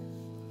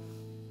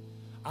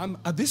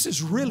 This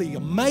is really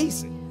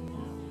amazing.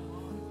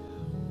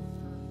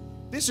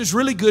 This is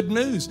really good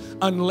news.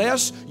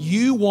 Unless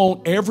you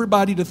want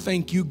everybody to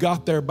think you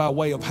got there by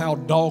way of how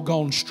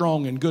doggone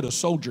strong and good a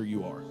soldier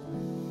you are.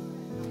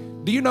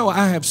 Do you know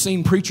I have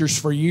seen preachers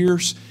for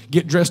years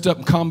get dressed up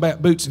in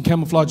combat boots and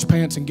camouflage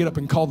pants and get up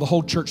and call the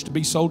whole church to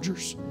be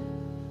soldiers?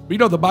 But you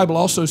know the Bible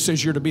also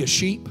says you're to be a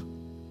sheep.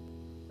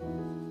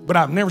 But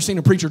I've never seen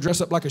a preacher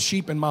dress up like a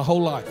sheep in my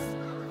whole life.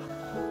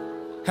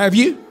 Have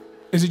you?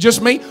 Is it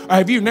just me? Or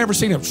have you never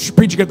seen a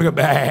preacher get up and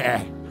go,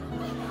 bah?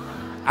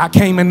 I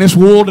came in this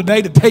wool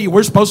today to tell you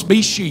we're supposed to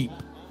be sheep.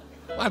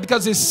 Why?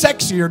 Because it's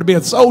sexier to be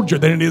a soldier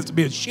than it is to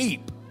be a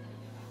sheep.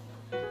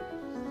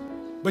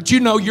 But you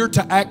know you're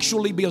to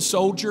actually be a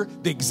soldier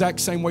the exact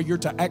same way you're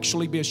to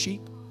actually be a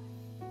sheep.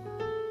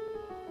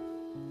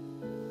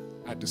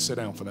 I had to sit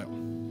down for that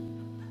one.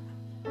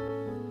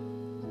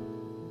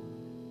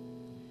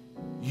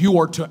 You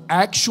are to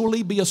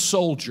actually be a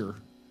soldier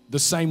the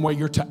same way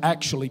you're to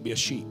actually be a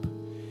sheep.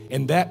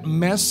 And that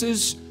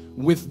messes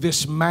with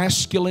this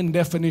masculine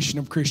definition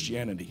of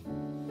Christianity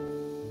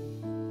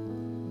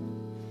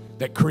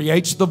that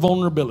creates the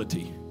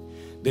vulnerability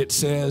that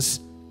says,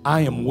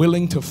 I am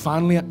willing to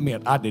finally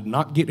admit I did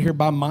not get here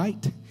by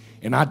might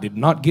and I did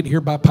not get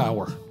here by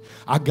power.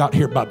 I got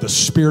here by the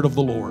Spirit of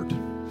the Lord.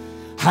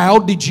 How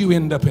did you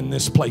end up in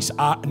this place?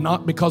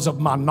 Not because of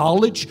my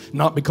knowledge,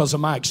 not because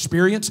of my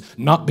experience,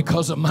 not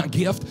because of my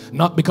gift,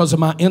 not because of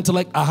my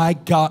intellect. I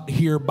got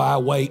here by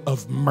way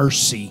of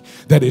mercy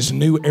that is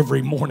new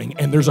every morning.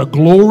 And there's a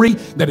glory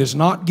that is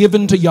not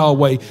given to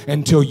Yahweh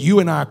until you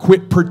and I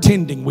quit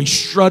pretending we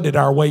strutted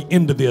our way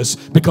into this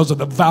because of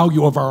the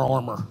value of our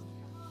armor.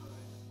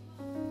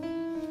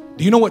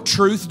 Do you know what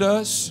truth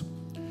does?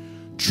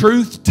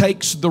 Truth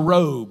takes the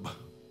robe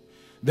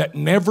that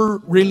never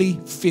really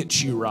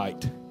fits you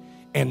right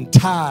and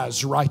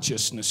ties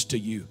righteousness to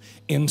you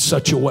in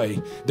such a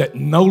way that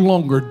no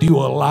longer do you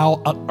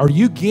allow. Are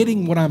you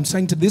getting what I'm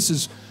saying? This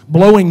is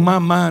blowing my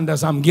mind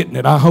as I'm getting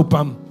it. I hope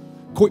I'm.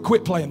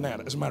 Quit playing that,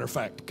 as a matter of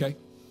fact, okay?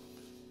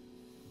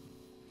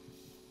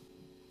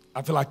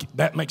 I feel like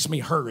that makes me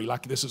hurry,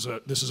 like this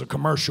is a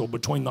commercial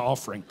between the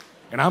offering.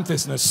 And I'm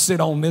fixing to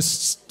sit on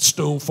this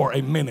stool for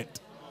a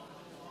minute.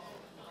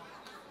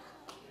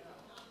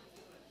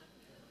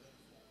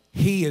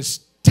 He is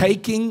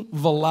taking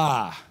the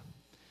lie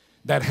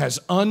that has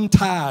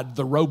untied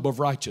the robe of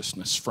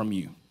righteousness from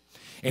you.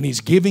 And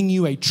he's giving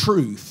you a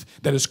truth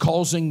that is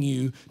causing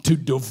you to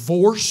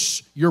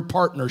divorce your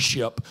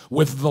partnership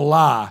with the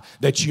lie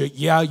that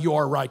you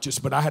are righteous,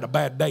 but I had a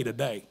bad day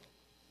today.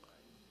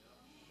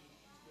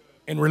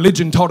 And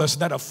religion taught us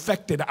that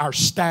affected our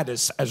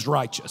status as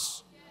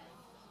righteous.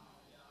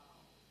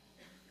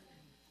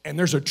 And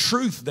there's a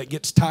truth that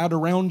gets tied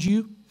around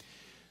you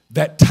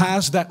that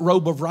ties that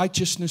robe of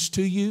righteousness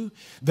to you,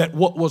 that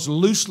what was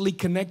loosely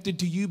connected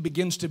to you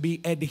begins to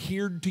be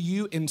adhered to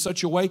you in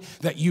such a way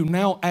that you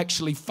now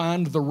actually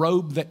find the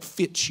robe that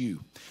fits you.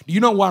 Do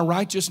you know why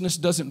righteousness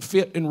doesn't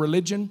fit in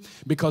religion?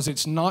 Because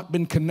it's not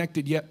been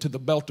connected yet to the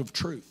belt of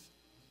truth.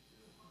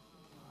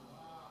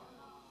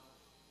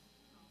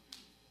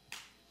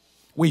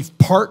 We've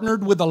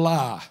partnered with a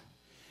lie,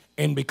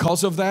 and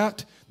because of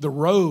that, the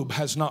robe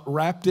has not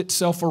wrapped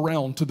itself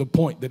around to the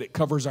point that it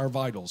covers our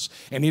vitals.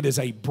 And it is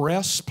a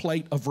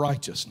breastplate of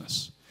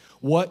righteousness.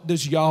 What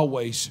does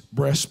Yahweh's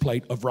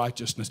breastplate of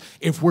righteousness?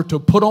 If we're to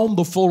put on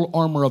the full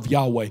armor of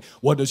Yahweh,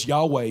 what does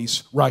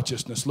Yahweh's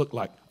righteousness look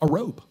like? A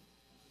robe.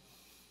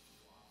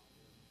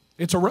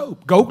 It's a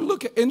robe. Go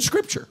look in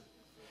Scripture.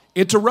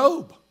 It's a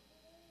robe.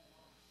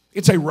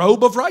 It's a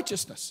robe of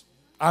righteousness.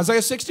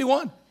 Isaiah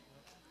 61.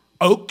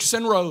 Oaks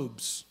and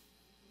robes.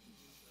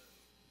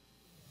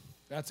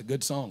 That's a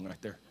good song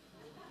right there.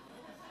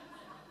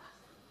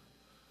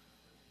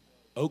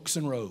 Oaks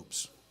and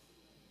robes.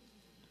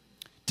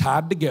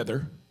 Tied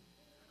together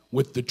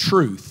with the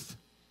truth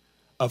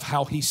of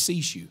how he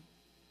sees you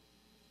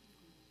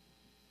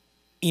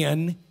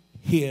in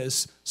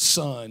his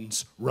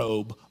son's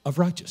robe of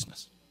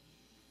righteousness.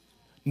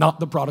 Not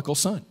the prodigal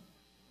son,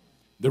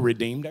 the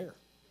redeemed heir.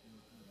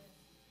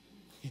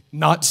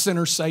 Not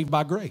sinners saved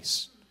by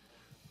grace.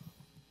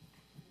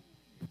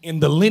 In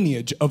the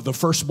lineage of the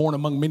firstborn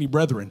among many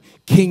brethren,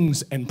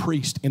 kings and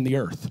priests in the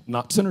earth.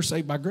 Not sinners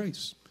saved by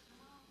grace.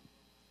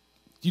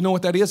 Do you know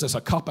what that is? It's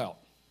a cop-out.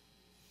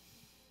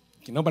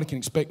 Nobody can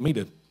expect me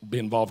to be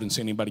involved in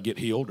seeing anybody get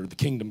healed or the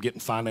kingdom getting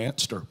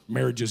financed or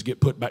marriages get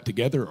put back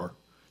together or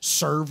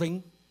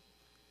serving.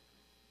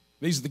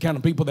 These are the kind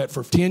of people that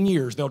for 10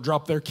 years they'll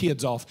drop their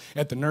kids off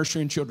at the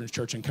nursery and children's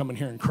church and come in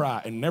here and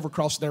cry and never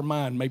cross their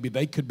mind maybe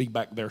they could be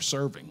back there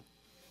serving.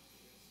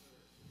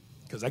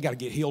 Because I got to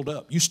get healed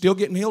up. You still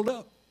getting healed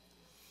up?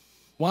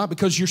 Why?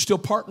 Because you're still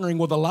partnering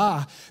with a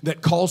lie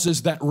that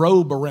causes that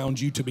robe around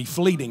you to be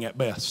fleeting at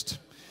best.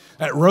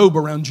 That robe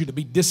around you to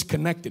be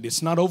disconnected.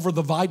 It's not over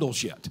the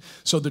vitals yet.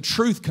 So the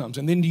truth comes.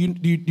 And then do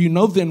you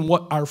know then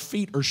what our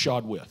feet are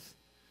shod with?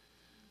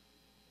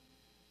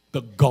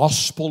 The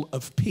gospel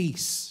of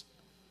peace.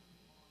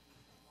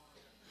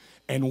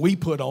 And we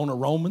put on a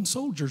Roman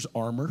soldier's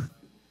armor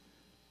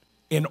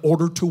in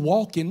order to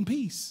walk in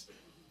peace.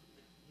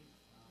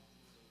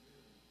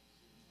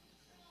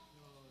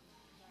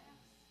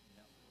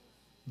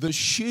 The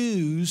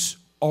shoes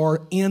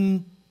are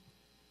in,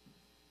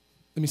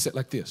 let me say it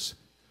like this.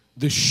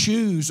 The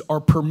shoes are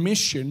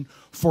permission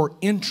for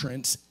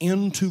entrance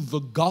into the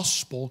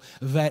gospel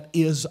that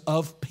is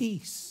of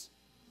peace.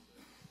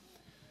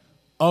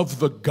 Of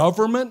the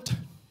government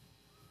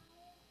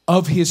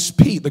of his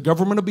peace. The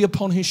government will be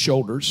upon his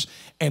shoulders.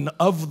 And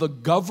of the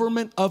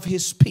government of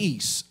his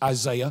peace,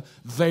 Isaiah,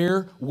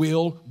 there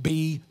will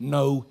be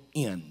no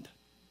end.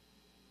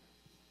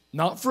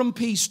 Not from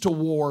peace to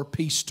war,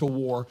 peace to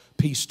war,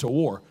 peace to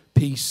war,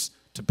 peace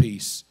to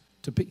peace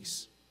to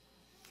peace.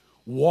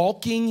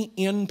 Walking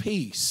in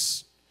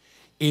peace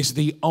is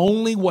the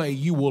only way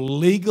you will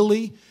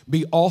legally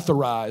be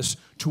authorized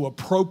to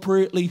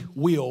appropriately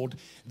wield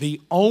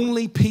the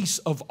only piece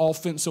of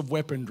offensive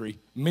weaponry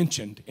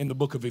mentioned in the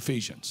book of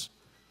Ephesians,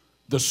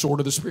 the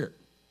sword of the Spirit.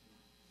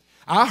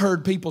 I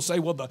heard people say,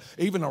 well,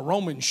 even a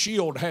Roman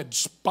shield had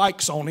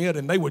spikes on it,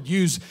 and they would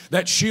use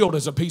that shield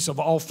as a piece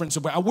of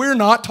offensive weapon. We're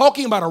not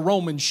talking about a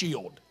Roman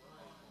shield.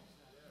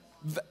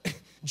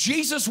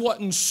 Jesus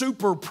wasn't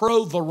super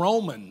pro the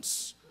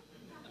Romans.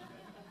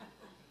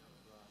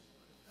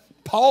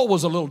 Paul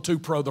was a little too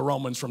pro the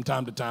Romans from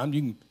time to time.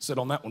 You can sit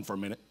on that one for a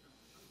minute.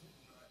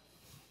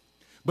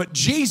 But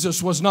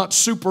Jesus was not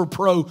super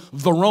pro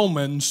the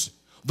Romans,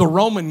 the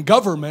Roman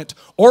government,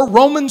 or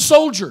Roman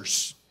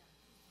soldiers.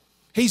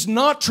 He's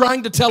not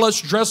trying to tell us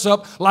dress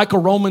up like a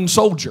Roman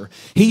soldier.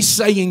 He's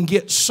saying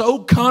get so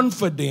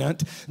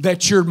confident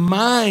that your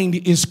mind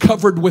is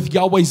covered with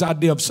Yahweh's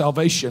idea of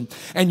salvation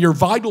and your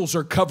vitals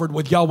are covered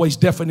with Yahweh's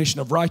definition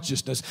of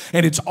righteousness.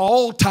 And it's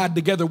all tied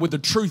together with the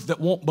truth that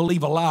won't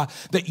believe a lie,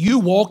 that you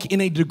walk in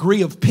a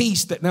degree of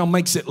peace that now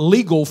makes it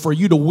legal for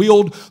you to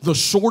wield the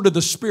sword of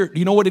the Spirit. Do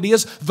you know what it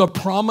is? The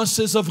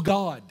promises of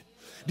God.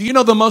 Do you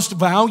know the most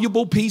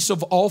valuable piece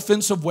of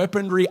offensive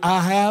weaponry I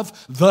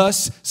have?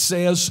 Thus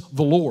says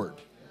the Lord.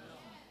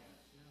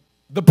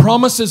 The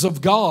promises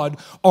of God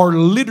are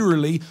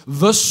literally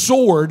the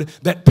sword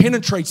that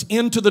penetrates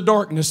into the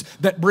darkness,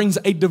 that brings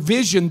a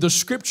division, the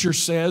Scripture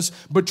says,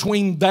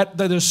 between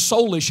that is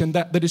soulish and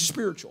that is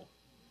spiritual.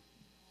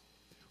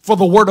 For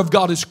the word of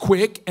God is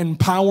quick and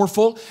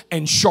powerful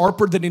and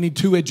sharper than any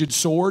two-edged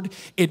sword.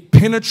 It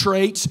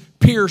penetrates,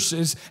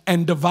 pierces,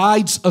 and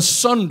divides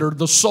asunder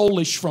the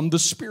soulish from the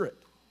spirit.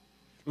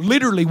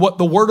 Literally, what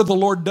the word of the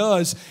Lord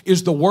does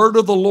is the word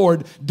of the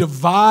Lord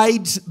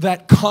divides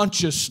that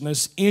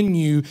consciousness in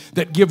you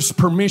that gives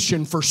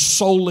permission for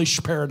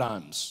soulish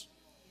paradigms.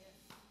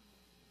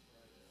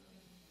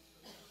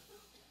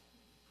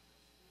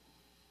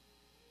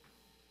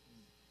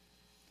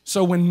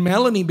 So when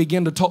Melanie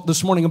began to talk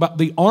this morning about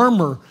the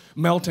armor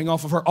melting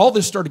off of her, all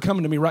this started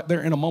coming to me right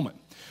there in a moment.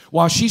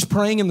 While she's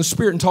praying in the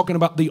Spirit and talking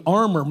about the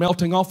armor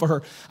melting off of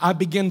her, I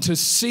begin to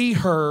see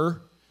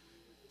her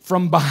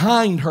from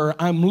behind her.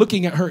 I'm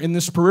looking at her in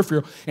this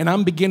peripheral, and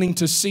I'm beginning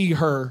to see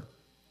her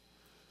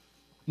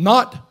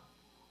not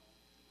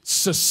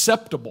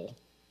susceptible,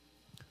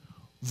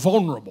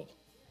 vulnerable.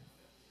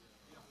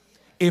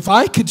 If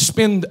I could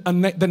spend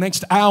the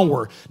next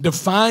hour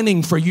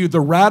defining for you the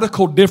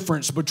radical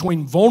difference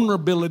between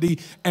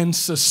vulnerability and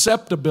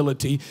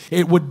susceptibility,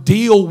 it would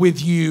deal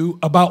with you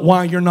about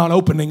why you're not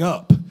opening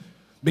up.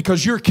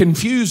 Because you're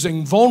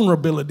confusing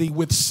vulnerability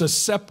with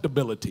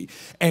susceptibility.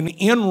 And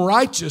in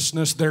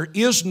righteousness, there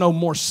is no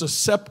more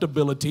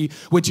susceptibility,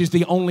 which is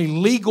the only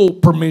legal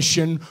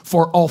permission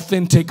for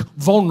authentic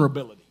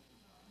vulnerability.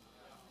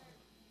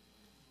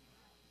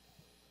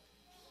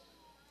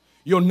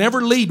 You'll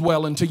never lead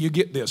well until you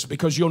get this,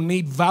 because you'll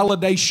need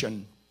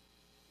validation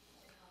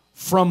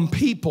from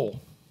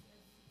people,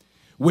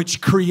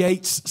 which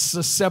creates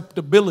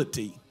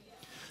susceptibility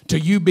to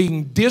you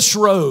being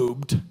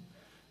disrobed.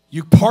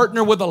 You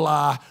partner with a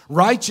lie.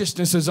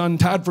 Righteousness is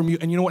untied from you.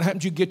 And you know what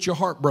happens? You get your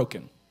heart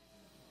broken.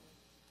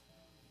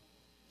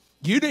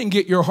 You didn't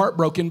get your heart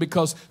broken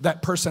because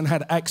that person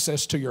had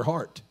access to your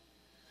heart.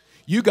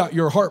 You got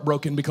your heart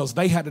broken because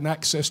they had an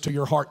access to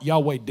your heart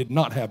Yahweh did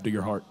not have to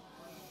your heart.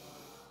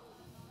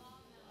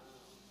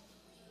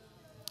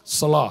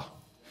 Salah.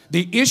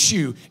 The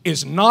issue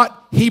is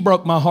not he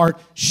broke my heart,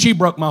 she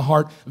broke my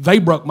heart, they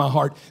broke my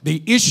heart.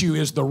 The issue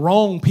is the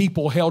wrong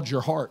people held your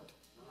heart.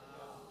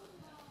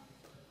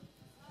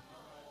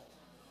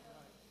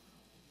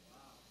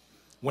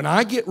 When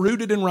I get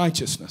rooted in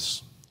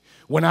righteousness,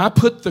 when I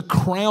put the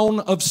crown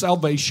of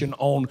salvation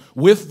on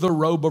with the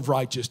robe of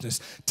righteousness,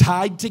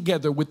 tied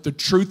together with the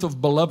truth of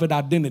beloved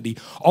identity,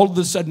 all of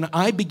a sudden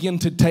I begin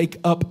to take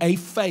up a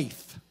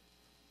faith.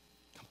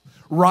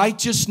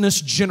 Righteousness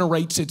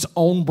generates its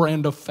own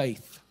brand of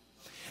faith.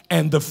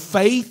 And the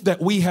faith that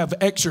we have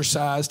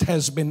exercised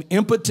has been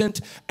impotent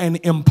and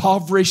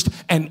impoverished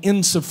and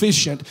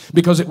insufficient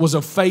because it was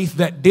a faith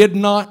that did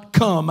not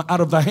come out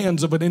of the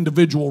hands of an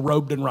individual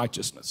robed in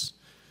righteousness.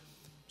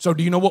 So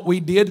do you know what we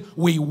did?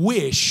 We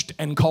wished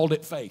and called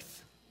it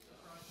faith.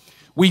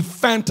 We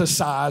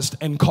fantasized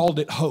and called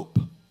it hope.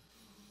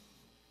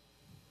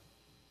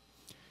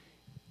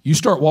 You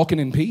start walking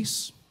in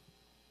peace.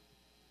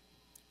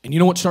 And you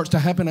know what starts to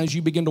happen as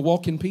you begin to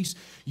walk in peace?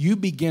 You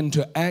begin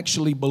to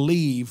actually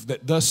believe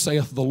that thus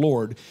saith the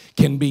Lord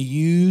can be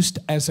used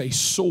as a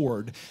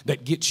sword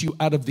that gets you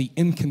out of the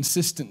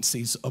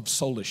inconsistencies of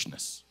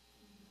soulishness.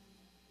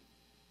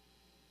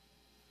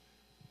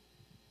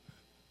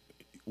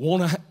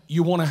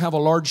 You want to have a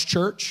large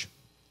church?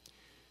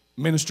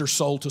 Minister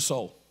soul to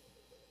soul.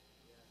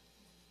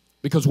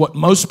 Because what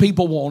most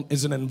people want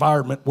is an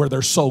environment where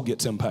their soul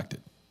gets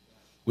impacted.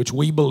 Which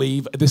we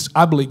believe,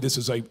 I believe this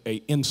is a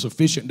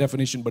insufficient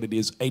definition, but it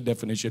is a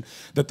definition,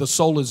 that the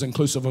soul is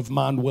inclusive of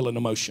mind, will, and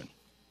emotion.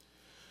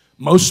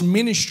 Most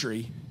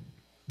ministry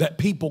that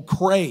people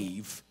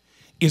crave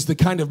is the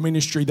kind of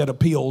ministry that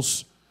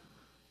appeals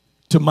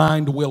to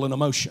mind, will, and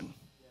emotion.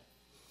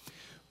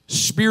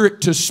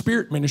 Spirit to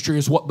spirit ministry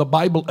is what the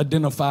Bible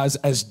identifies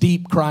as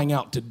deep crying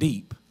out to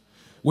deep,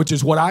 which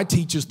is what I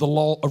teach is the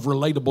law of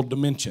relatable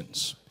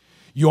dimensions.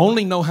 You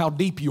only know how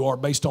deep you are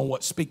based on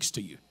what speaks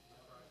to you.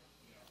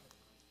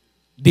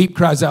 Deep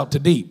cries out to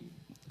deep.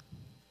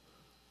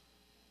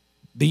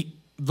 The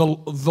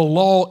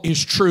law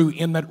is true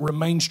in that it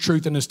remains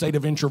truth in a state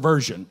of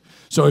introversion.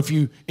 So if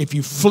you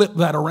flip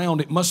that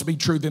around, it must be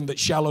true then that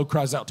shallow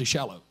cries out to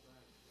shallow.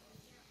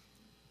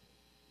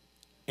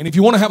 And if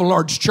you want to have a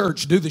large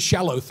church, do the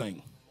shallow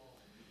thing.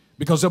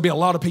 Because there'll be a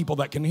lot of people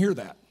that can hear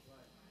that.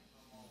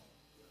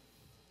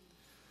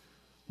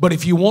 But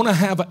if you want to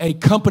have a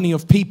company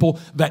of people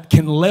that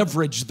can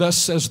leverage, thus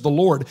says the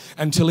Lord,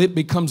 until it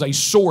becomes a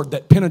sword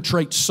that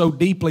penetrates so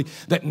deeply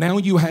that now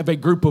you have a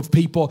group of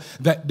people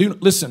that do,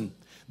 listen,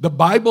 the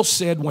Bible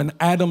said when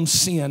Adam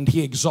sinned,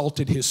 he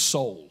exalted his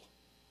soul.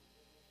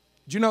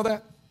 Did you know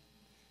that?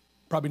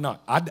 Probably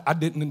not. I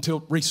didn't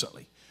until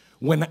recently.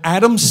 When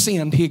Adam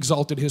sinned, he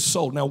exalted his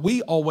soul. Now,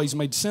 we always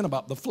made sin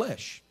about the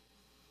flesh.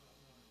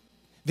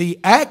 The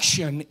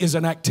action is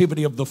an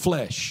activity of the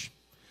flesh.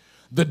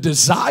 The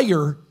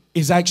desire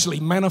is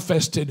actually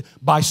manifested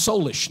by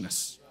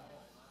soulishness.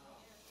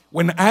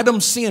 When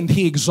Adam sinned,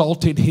 he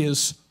exalted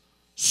his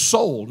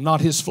soul, not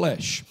his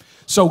flesh.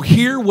 So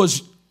here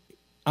was,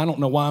 I don't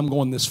know why I'm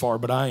going this far,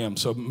 but I am,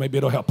 so maybe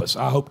it'll help us.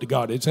 I hope to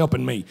God it's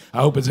helping me.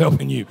 I hope it's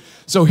helping you.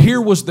 So here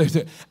was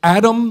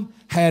Adam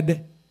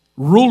had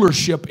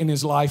rulership in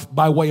his life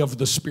by way of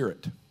the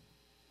Spirit.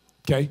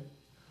 Okay?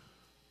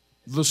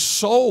 The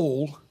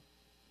soul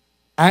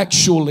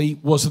actually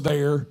was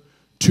there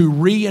to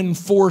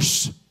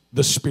reinforce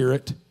the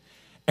Spirit,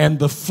 and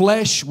the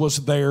flesh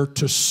was there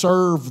to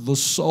serve the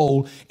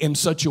soul in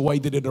such a way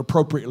that it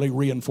appropriately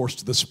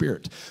reinforced the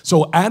Spirit.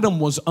 So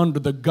Adam was under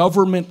the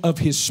government of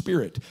his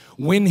spirit.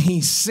 When he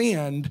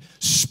sinned,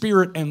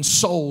 spirit and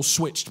soul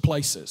switched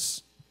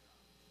places.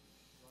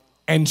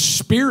 And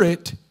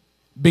spirit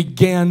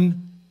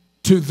began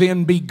to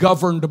then be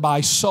governed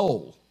by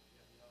soul,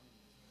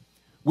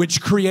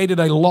 which created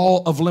a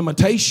law of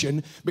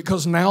limitation,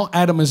 because now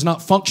Adam is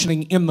not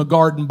functioning in the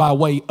garden by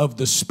way of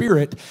the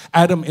Spirit.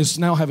 Adam is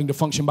now having to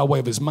function by way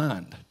of his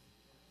mind.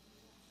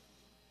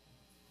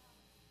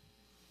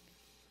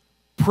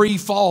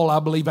 Pre-fall, I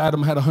believe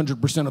Adam had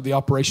 100% of the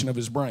operation of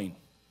his brain.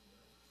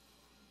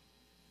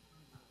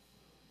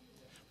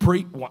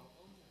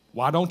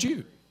 Why don't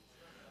you?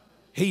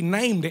 He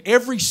named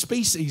every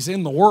species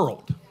in the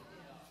world.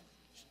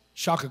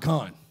 Shaka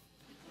Khan.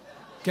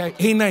 Okay,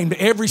 he named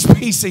every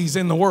species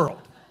in the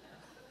world.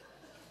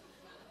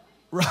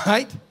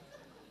 Right?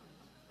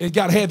 It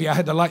got heavy. I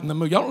had to lighten the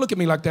mood. Y'all don't look at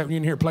me like that when you're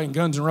in here playing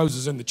Guns N'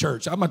 Roses in the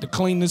church. I'm about to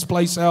clean this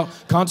place out,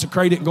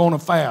 consecrate it, and go on a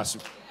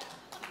fast.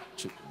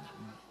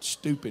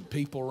 Stupid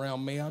people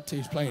around me. I'll tell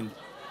you, playing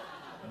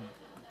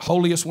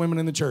holiest women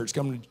in the church,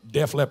 coming with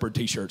Def Leppard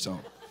t-shirts on.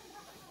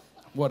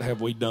 What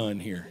have we done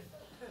here?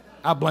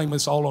 I blame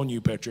this all on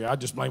you, Petri. I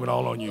just blame it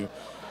all on you.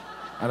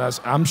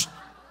 And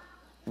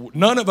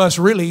none of us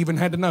really even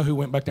had to know who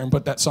went back there and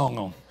put that song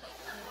on.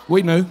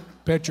 We knew,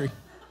 Petri.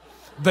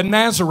 The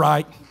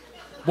Nazarite.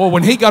 Well,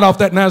 when he got off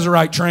that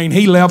Nazarite train,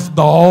 he left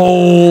the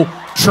whole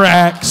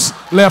tracks,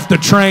 left the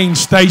train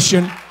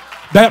station.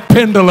 That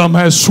pendulum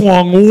has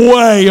swung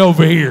way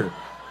over here.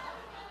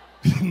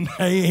 He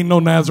ain't no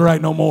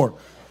Nazarite no more.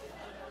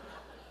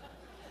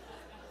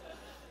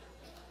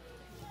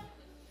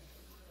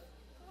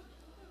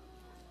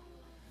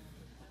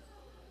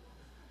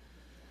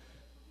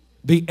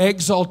 The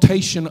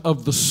exaltation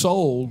of the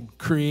soul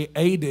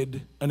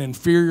created an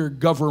inferior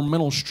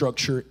governmental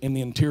structure in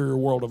the interior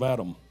world of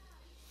Adam,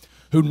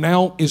 who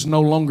now is no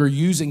longer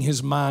using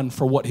his mind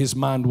for what his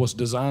mind was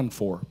designed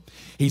for.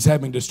 He's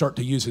having to start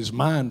to use his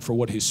mind for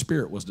what his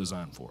spirit was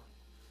designed for.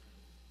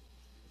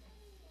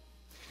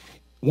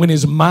 When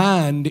his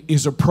mind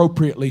is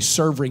appropriately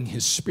serving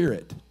his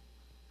spirit,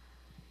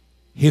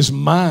 his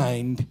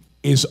mind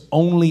is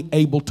only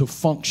able to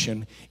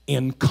function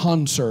in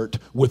concert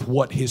with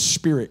what his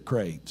spirit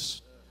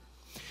craves.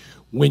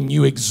 When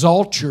you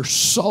exalt your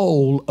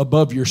soul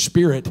above your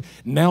spirit,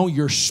 now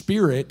your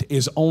spirit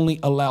is only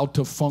allowed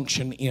to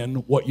function in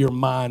what your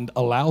mind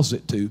allows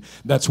it to.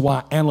 That's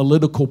why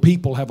analytical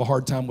people have a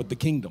hard time with the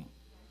kingdom.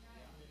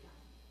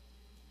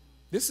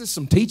 This is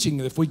some teaching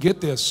that if we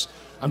get this,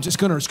 it's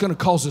going to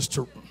cause us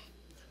to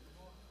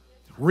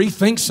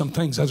rethink some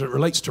things as it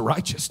relates to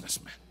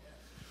righteousness, man.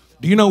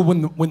 Do you know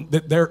when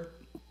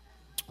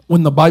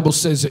the Bible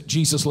says that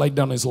Jesus laid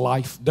down his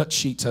life? Dutch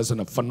Sheets has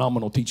a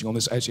phenomenal teaching on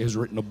this. Actually has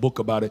written a book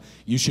about it.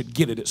 You should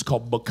get it. It's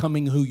called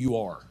Becoming Who You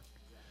Are.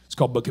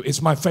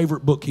 It's my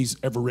favorite book he's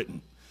ever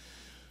written.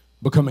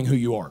 Becoming Who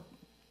You Are.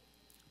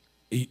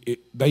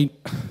 They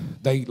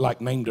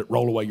like named it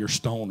Roll Away Your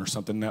Stone or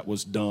something. That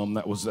was dumb.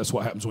 That's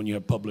what happens when you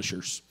have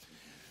publishers.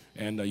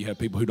 And you have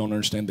people who don't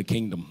understand the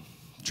kingdom.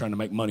 Trying to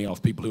make money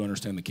off people who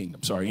understand the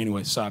kingdom. Sorry,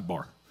 anyway,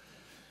 sidebar.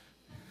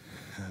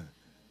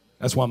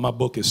 That's why my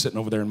book is sitting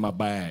over there in my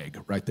bag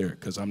right there,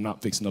 because I'm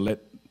not fixing to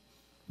let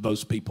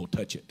those people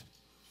touch it.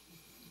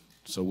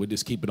 So we'll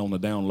just keep it on the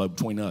down low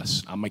between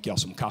us. I'll make y'all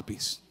some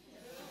copies.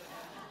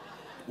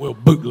 We'll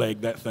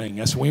bootleg that thing.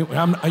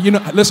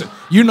 Listen,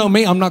 you know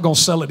me, I'm not going to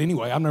sell it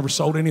anyway. I've never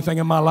sold anything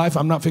in my life.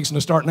 I'm not fixing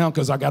to start now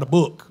because I got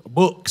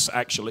books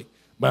actually,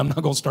 but I'm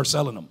not going to start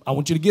selling them. I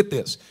want you to get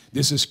this.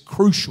 This is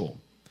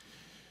crucial.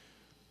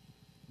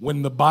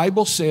 When the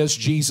Bible says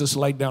Jesus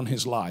laid down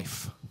his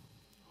life,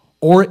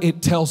 or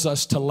it tells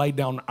us to lay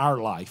down our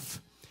life,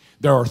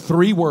 there are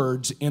three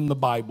words in the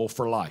Bible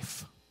for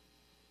life.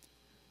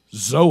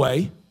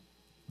 Zoe,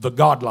 the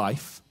God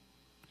life.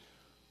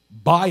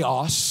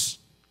 Bios,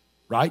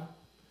 right?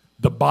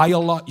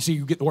 You see,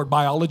 you get the word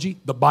biology,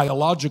 the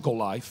biological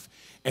life.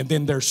 And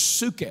then there's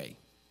psuche,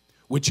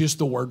 which is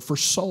the word for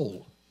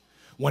soul.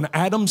 When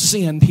Adam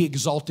sinned, he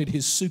exalted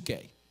his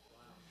suke.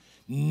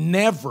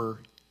 Never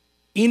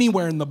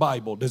anywhere in the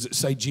Bible does it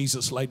say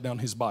Jesus laid down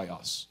his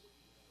bios.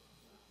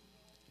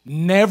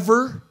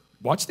 Never,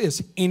 watch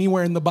this,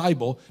 anywhere in the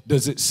Bible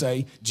does it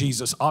say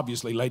Jesus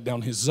obviously laid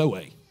down his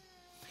zoe.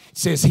 It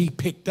says he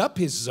picked up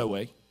his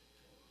zoe.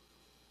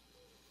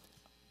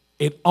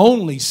 It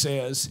only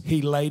says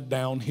he laid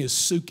down his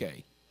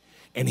suke.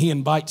 And he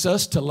invites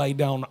us to lay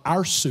down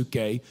our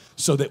suke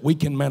so that we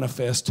can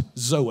manifest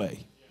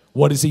zoe.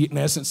 What is he in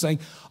essence saying?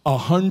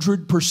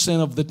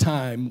 100% of the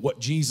time what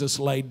Jesus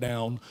laid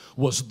down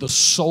was the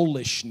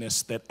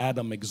soulishness that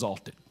Adam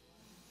exalted.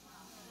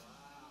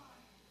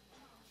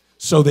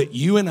 So that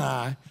you and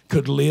I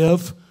could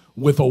live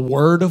with a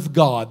word of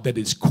God that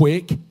is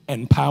quick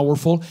and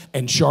powerful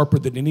and sharper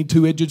than any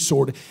two-edged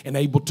sword and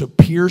able to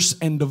pierce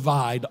and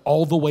divide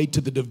all the way to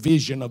the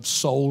division of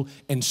soul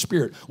and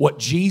spirit. What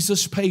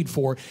Jesus paid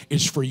for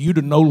is for you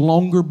to no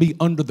longer be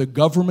under the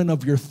government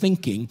of your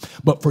thinking,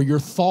 but for your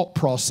thought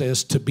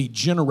process to be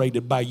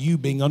generated by you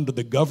being under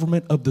the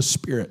government of the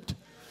Spirit.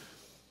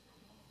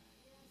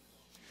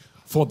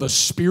 For the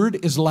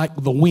Spirit is like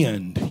the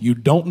wind. You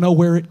don't know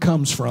where it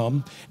comes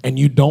from, and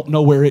you don't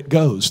know where it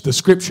goes. The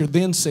Scripture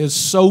then says,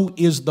 so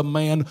is the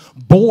man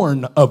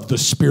born of the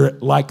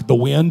Spirit like the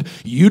wind.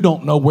 You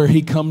don't know where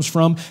he comes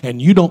from,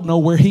 and you don't know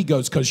where he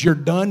goes, because you're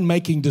done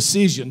making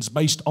decisions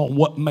based on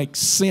what makes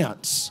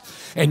sense.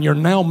 And you're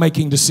now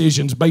making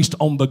decisions based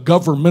on the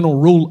governmental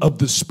rule of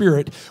the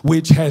Spirit,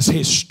 which has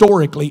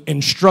historically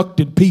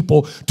instructed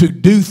people to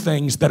do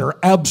things that are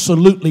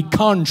absolutely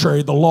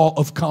contrary to the law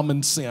of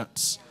common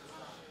sense.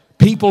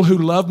 People who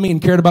loved me and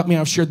cared about me,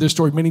 I've shared this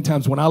story many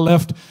times. When I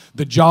left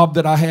the job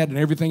that I had and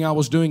everything I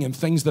was doing and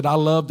things that I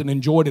loved and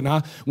enjoyed, and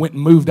I went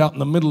and moved out in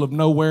the middle of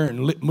nowhere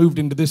and moved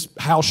into this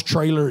house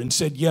trailer and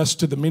said yes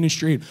to the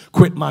ministry and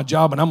quit my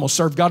job, and I'm going to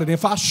serve God. And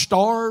if I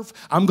starve,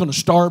 I'm going to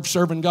starve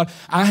serving God.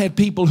 I had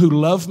people who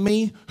love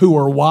me, who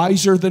are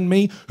wiser than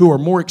me, who are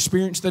more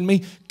experienced than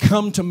me,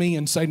 come to me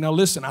and say, now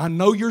listen, I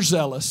know you're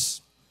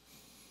zealous.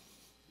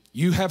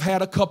 You have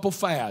had a couple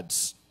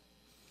fads,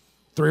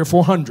 300 or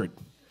 400.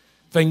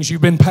 Things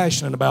you've been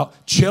passionate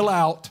about. Chill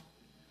out.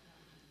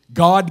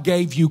 God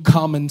gave you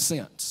common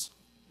sense.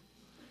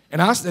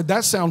 And I said,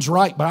 that sounds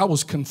right, but I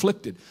was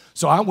conflicted.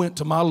 So I went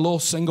to my little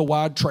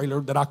single-wide trailer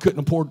that I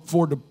couldn't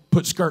afford to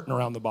put skirting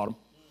around the bottom.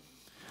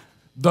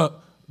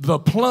 The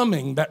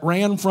plumbing that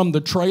ran from the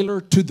trailer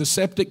to the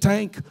septic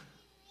tank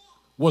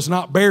was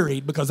not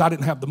buried because I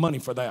didn't have the money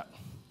for that.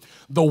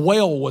 The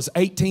well was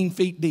 18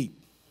 feet deep.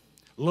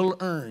 A little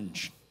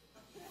orange.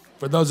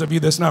 For those of you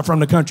that's not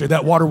from the country,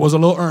 that water was a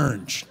little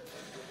orange.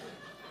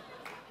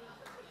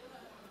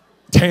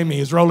 Tammy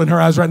is rolling her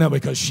eyes right now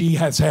because she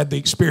has had the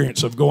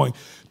experience of going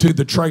to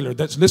the trailer.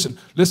 Listen,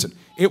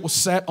 it was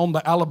sat on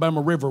the Alabama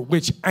River,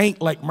 which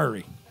ain't Lake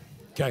Murray.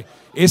 Okay,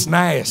 it's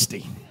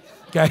nasty.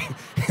 Okay,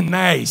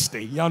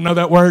 nasty. Y'all know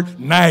that word?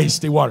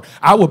 Nasty water.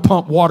 I would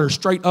pump water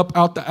straight up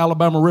out the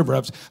Alabama River.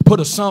 I put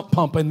a sump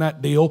pump in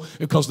that deal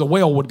because the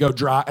well would go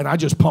dry, and I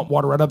just pump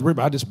water right out of the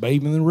river. I just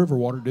bathe in the river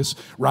water, just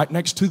right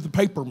next to the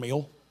paper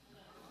mill.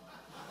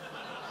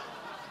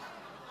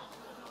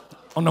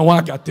 I don't know why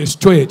I got this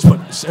twitch,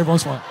 but every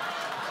once in a while.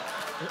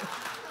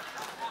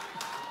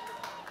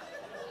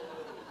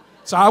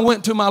 So I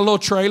went to my little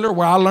trailer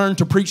where I learned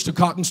to preach to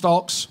cotton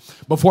stalks.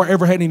 Before I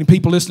ever had any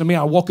people listen to me,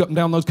 I walk up and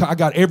down those. I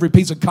got every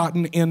piece of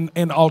cotton in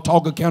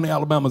Autauga County,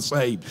 Alabama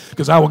saved.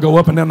 Because I would go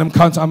up and down them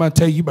cottons. I'm going to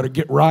tell you, you better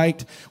get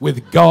right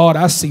with God.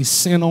 I see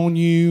sin on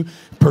you,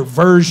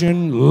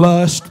 perversion,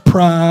 lust,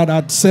 pride.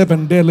 I'd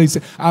 7 deadly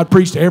sins. I'd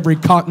preach to every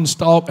cotton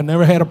stalk. I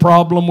never had a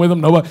problem with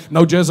them.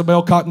 No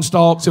Jezebel cotton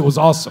stalks. It was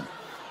awesome.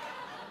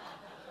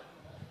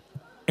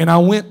 And I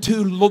went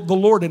to the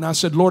Lord and I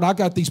said, Lord, I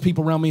got these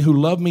people around me who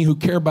love me, who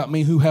care about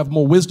me, who have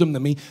more wisdom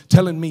than me,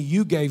 telling me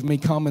you gave me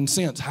common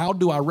sense. How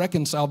do I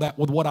reconcile that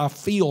with what I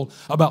feel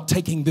about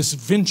taking this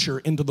venture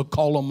into the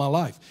call on my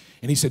life?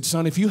 And he said,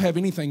 son, if you have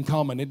anything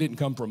common, it didn't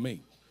come from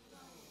me.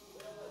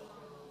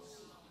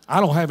 I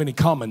don't have any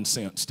common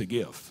sense to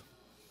give.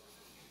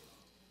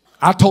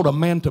 I told a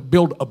man to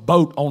build a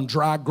boat on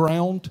dry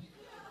ground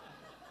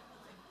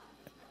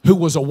who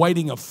was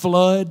awaiting a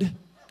flood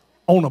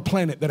on a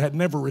planet that had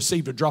never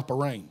received a drop of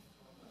rain.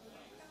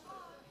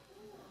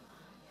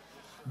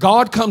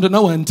 God come to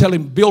Noah and tell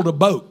him, build a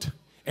boat.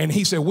 And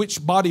he said,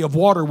 which body of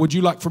water would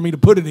you like for me to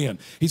put it in?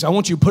 He said, I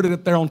want you to put it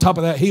up there on top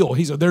of that hill.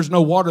 He said, there's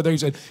no water there. He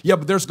said, yeah,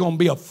 but there's going to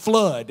be a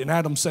flood. And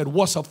Adam said,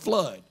 what's a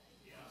flood?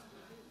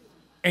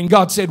 And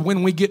God said,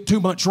 when we get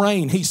too much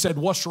rain. He said,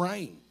 what's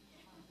rain?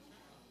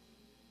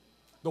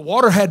 The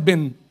water had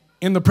been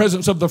in the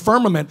presence of the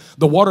firmament.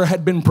 The water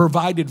had been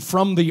provided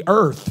from the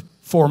earth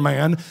for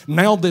man.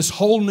 Now this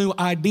whole new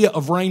idea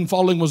of rain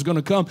falling was going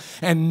to come.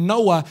 And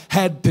Noah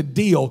had to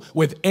deal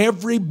with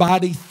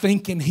everybody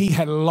thinking he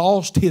had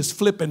lost his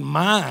flipping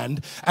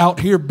mind out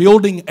here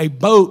building a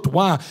boat.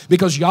 Why?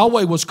 Because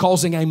Yahweh was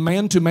causing a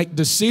man to make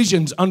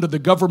decisions under the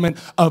government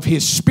of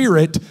his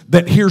spirit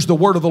that hears the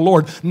word of the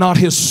Lord, not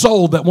his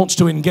soul that wants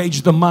to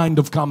engage the mind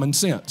of common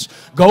sense.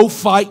 Go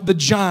fight the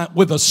giant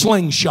with a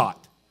slingshot.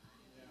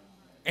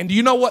 And do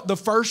you know what the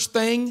first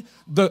thing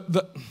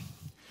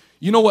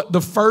you know what the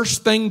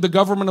first thing the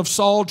government of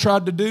Saul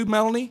tried to do,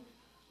 Melanie?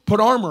 Put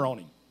armor on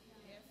him.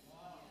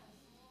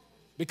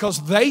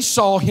 Because they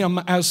saw him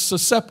as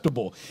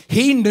susceptible.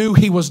 He knew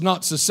he was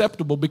not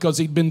susceptible because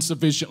he'd been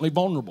sufficiently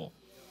vulnerable.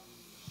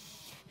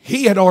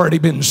 He had already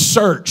been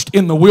searched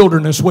in the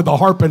wilderness with a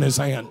harp in his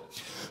hand.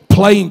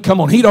 Playing, come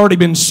on, he'd already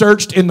been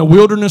searched in the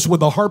wilderness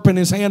with a harp in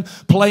his hand,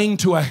 playing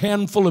to a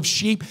handful of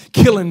sheep,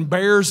 killing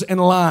bears and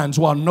lions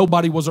while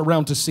nobody was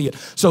around to see it.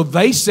 So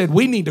they said,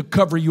 we need to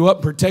cover you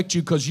up, protect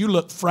you, because you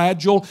look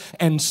fragile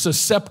and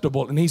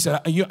susceptible. And he said,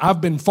 I've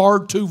been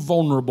far too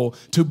vulnerable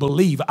to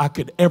believe I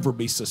could ever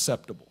be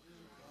susceptible.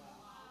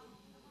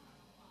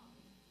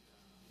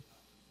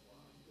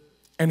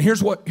 And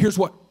here's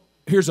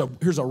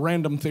a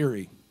random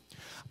theory.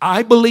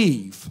 I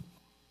believe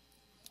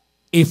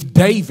if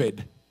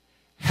David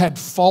had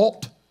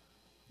fought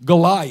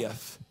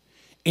Goliath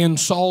in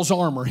Saul's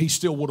armor, he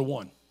still would have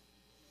won.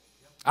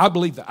 I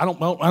believe that. I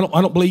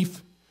don't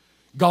believe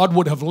God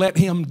would have let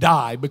him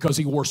die because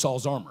he wore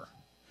Saul's armor.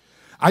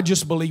 I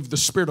just believe the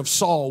spirit of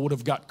Saul would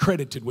have got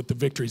credited with the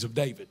victories of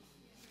David.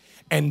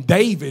 And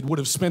David would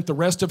have spent the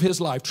rest of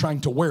his life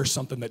trying to wear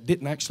something that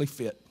didn't actually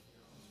fit.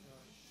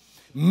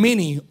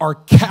 Many are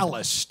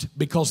calloused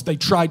because they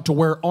tried to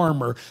wear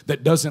armor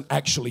that doesn't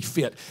actually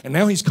fit. And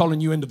now he's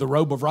calling you into the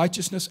robe of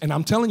righteousness. And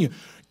I'm telling you,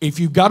 if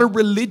you've got a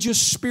religious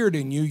spirit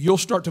in you, you'll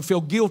start to feel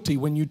guilty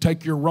when you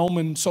take your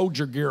Roman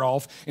soldier gear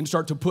off and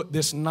start to put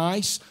this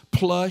nice,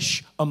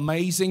 plush,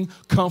 amazing,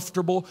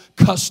 comfortable,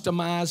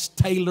 customized,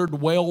 tailored,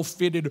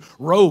 well-fitted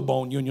robe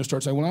on you. And you'll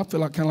start saying, well, I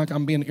feel like kind of like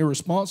I'm being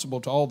irresponsible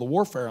to all the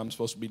warfare I'm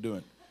supposed to be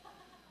doing.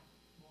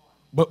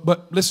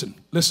 But listen.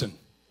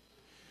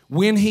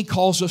 When he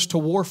calls us to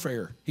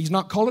warfare, he's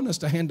not calling us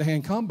to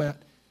hand-to-hand combat.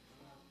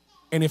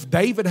 And if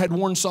David had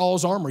worn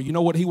Saul's armor, you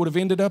know what he would have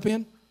ended up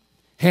in?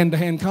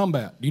 Hand-to-hand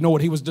combat. Do you know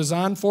what he was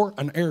designed for?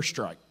 An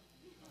airstrike.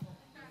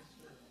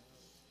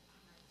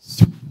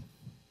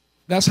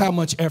 That's how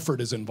much effort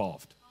is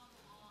involved.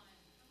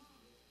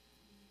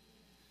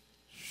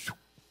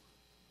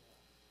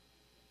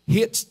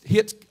 Hits.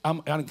 I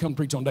didn't come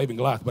preach on David and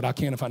Goliath, but I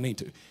can if I need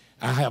to.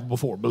 I have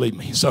before, believe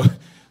me. So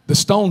the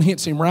stone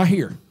hits him right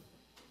here.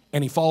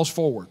 And he falls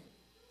forward.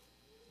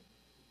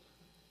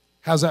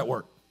 How's that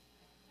work?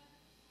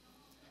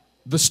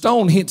 The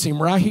stone hits him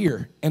right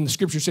here, and the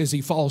scripture says he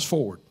falls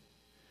forward.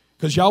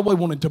 Because Yahweh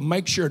wanted to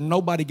make sure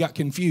nobody got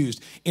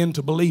confused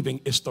into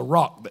believing it's the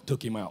rock that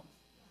took him out.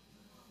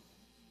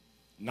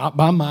 Not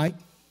by might,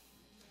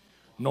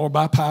 nor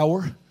by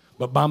power,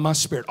 but by my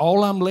spirit.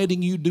 All I'm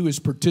letting you do is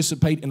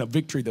participate in a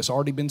victory that's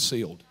already been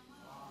sealed.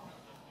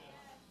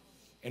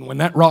 And when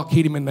that rock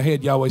hit him in the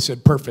head, Yahweh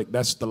said, perfect,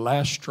 that's the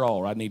last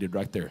straw I needed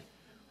right there.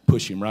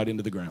 Push him right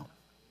into the ground.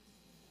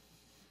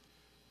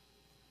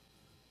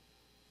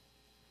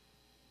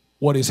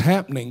 What is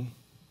happening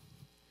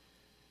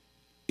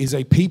is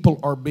a people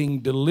are being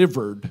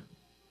delivered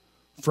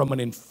from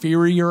an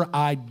inferior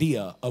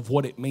idea of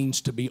what it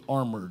means to be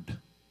armored,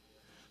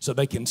 so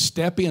they can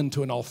step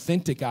into an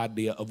authentic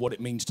idea of what it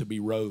means to be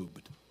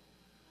robed.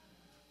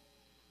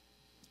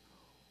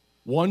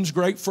 One's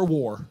great for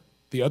war.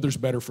 The other's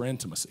better for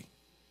intimacy.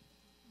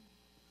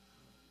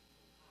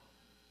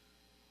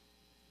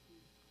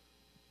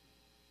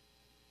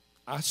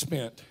 I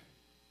spent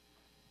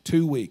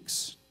 2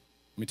 weeks.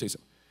 Let me tell you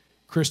something.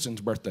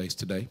 Kristen's birthday's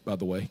today, by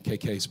the way.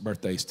 KK's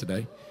birthday's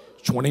today.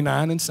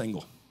 29 and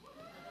single.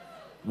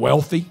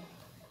 Wealthy.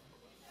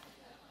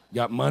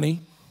 Got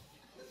money.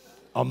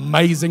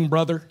 Amazing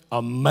brother.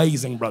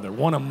 Amazing brother.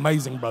 One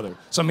amazing brother.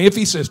 Some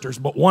iffy sisters,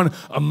 but one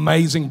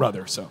amazing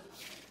brother. So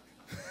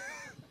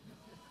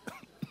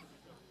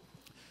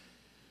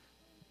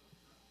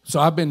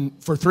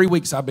for 3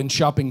 weeks, I've been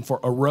shopping for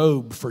a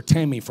robe for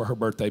Tammy for her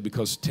birthday,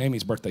 because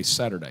Tammy's birthday's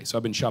Saturday. So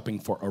I've been shopping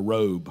for a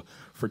robe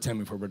for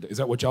Tammy for her birthday. Is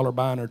that what y'all are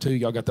buying her too?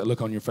 Y'all got that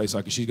look on your face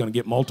like she's going to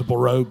get multiple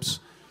robes?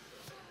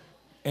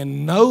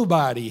 And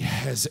nobody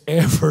has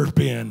ever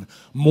been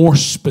more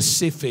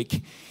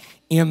specific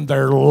in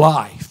their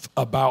life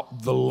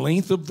about the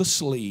length of the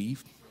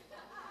sleeve,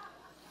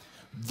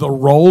 the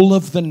roll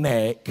of the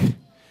neck,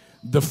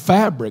 the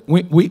fabric.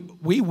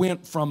 We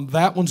went from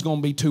that one's going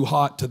to be too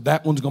hot to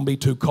that one's going to be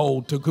too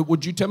cold to,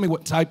 would you tell me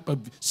what type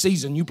of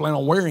season you plan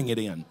on wearing it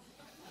in?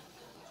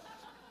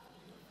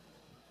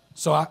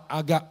 So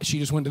she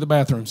just went to the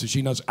bathroom, so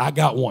she knows I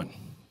got one.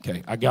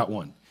 Okay, I got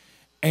one.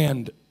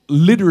 And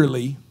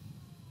literally,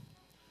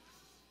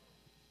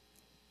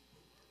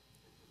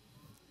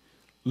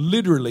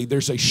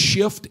 there's a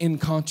shift in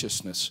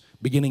consciousness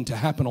beginning to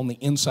happen on the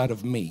inside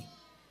of me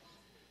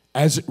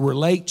as it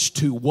relates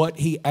to what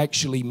he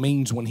actually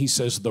means when he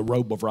says the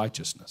robe of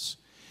righteousness.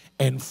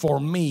 And for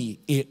me,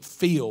 it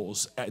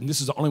feels, and this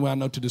is the only way I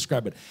know to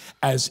describe it,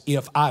 as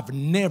if I've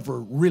never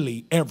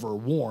really ever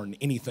worn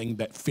anything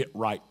that fit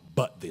right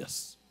but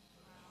this.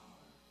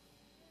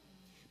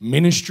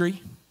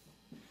 Ministry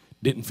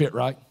didn't fit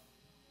right.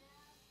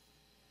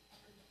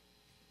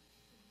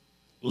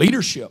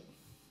 Leadership.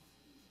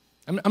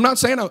 I'm not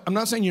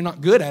saying you're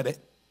not good at it.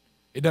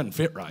 It doesn't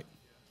fit right.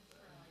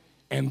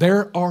 And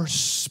there are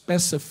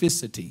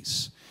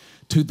specificities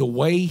to the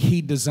way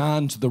he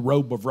designs the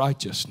robe of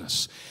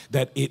righteousness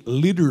that it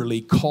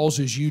literally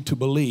causes you to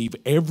believe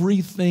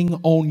everything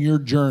on your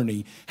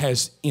journey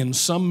has in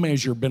some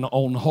measure been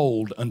on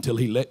hold until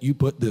he let you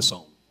put this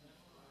on.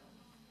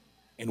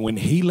 And when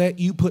he let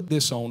you put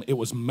this on, it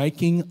was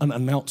making an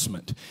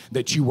announcement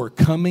that you were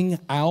coming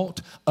out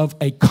of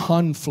a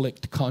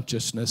conflict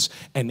consciousness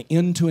and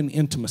into an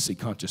intimacy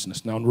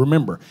consciousness. Now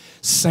remember,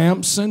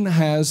 Samson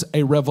has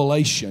a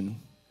revelation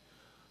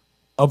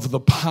of the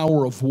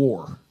power of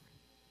war.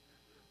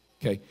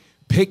 Okay,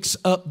 picks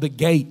up the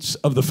gates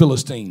of the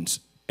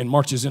Philistines and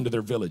marches into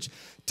their village.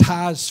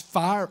 Ties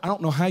fire, I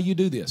don't know how you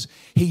do this.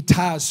 He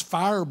ties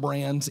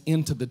firebrands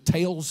into the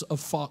tails of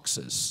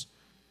foxes.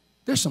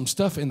 There's some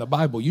stuff in the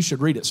Bible. You should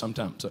read it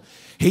sometime. So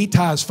he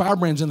ties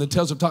firebrands in the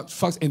tails of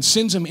foxes and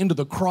sends them into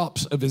the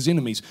crops of his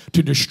enemies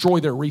to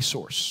destroy their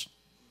resource.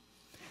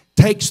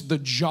 Takes the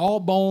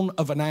jawbone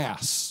of an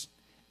ass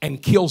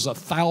and kills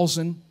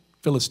 1,000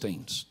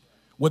 Philistines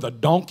with a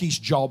donkey's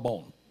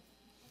jawbone,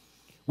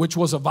 which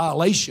was a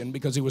violation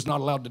because he was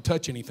not allowed to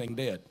touch anything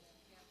dead.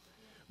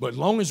 But as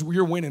long as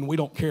you're winning, we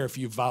don't care if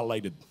you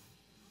violated.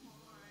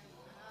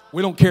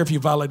 We don't care if you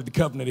violated the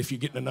covenant if you're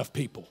getting enough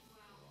people.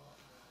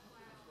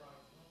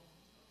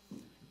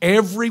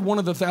 Every one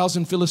of the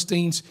 1,000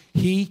 Philistines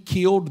he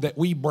killed that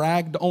we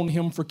bragged on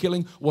him for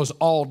killing was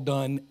all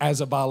done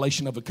as a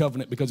violation of a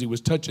covenant because he was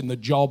touching the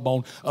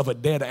jawbone of a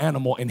dead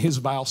animal, and his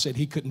vow said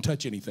he couldn't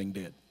touch anything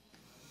dead.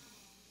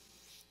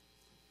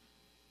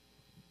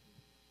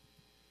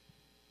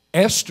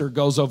 Esther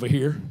goes over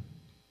here,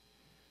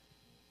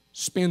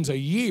 spends a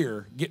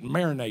year getting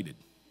marinated.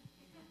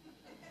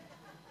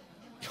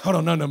 I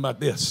don't know nothing about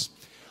this.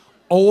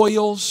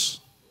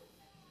 Oils,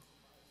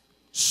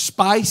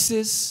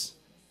 spices,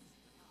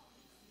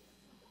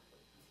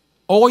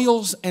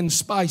 oils and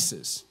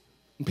spices.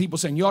 And people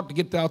saying, you ought to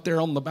get out there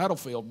on the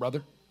battlefield,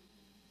 brother.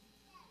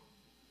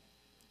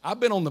 I've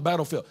been on the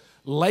battlefield.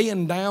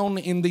 Laying down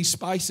in these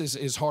spices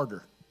is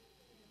harder.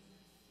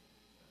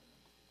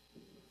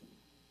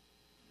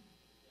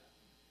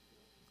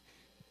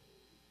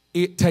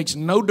 It takes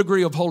no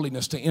degree of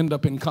holiness to end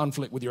up in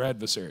conflict with your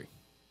adversary.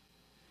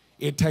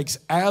 It takes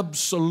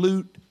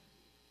absolute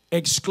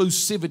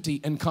exclusivity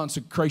and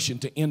consecration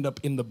to end up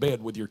in the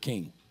bed with your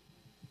king.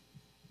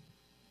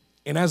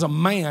 And as a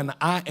man,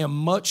 I am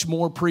much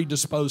more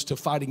predisposed to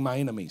fighting my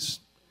enemies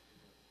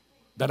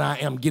than I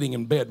am getting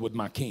in bed with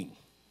my king.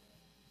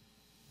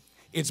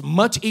 It's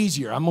much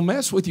easier. I'm going to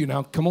mess with you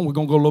now. Come on, we're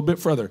going to go a little bit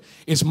further.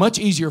 It's much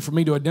easier for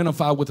me to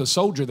identify with a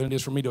soldier than it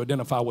is for me to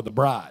identify with a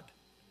bride.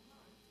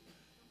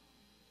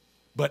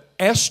 But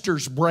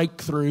Esther's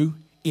breakthrough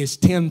is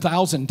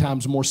 10,000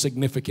 times more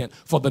significant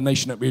for the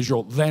nation of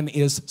Israel than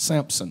is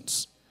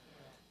Samson's.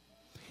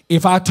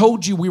 If I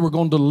told you we were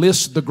going to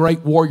list the great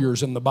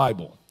warriors in the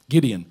Bible,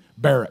 Gideon,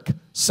 Barak,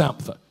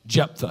 Samphah,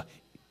 Jephthah,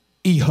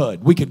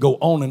 Ehud. We could go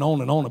on and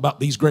on and on about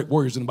these great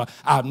warriors in the Bible.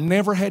 I've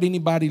never had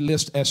anybody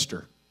list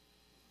Esther.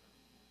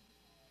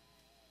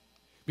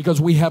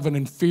 Because we have an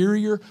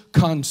inferior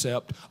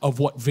concept of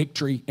what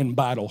victory in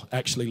battle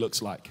actually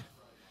looks like.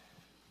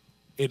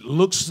 It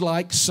looks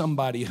like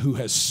somebody who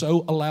has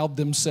so allowed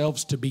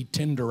themselves to be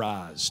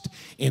tenderized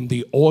in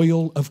the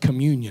oil of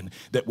communion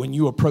that when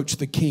you approach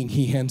the king,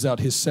 he hands out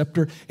his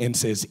scepter and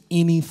says,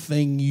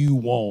 anything you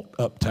want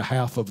up to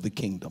half of the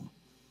kingdom.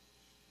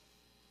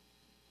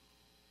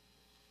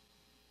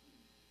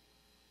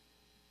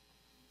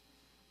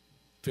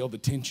 Feel the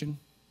tension?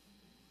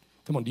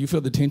 Come on, do you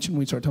feel the tension when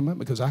we start talking about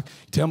it? Because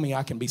tell me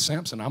I can be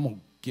Samson, I'm going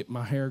to get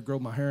my hair, grow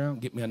my hair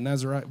out, get me a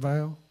Nazarite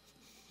vow.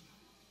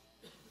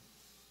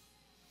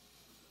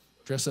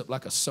 Dress up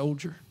like a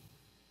soldier.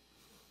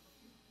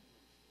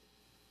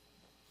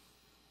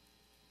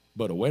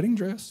 But a wedding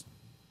dress?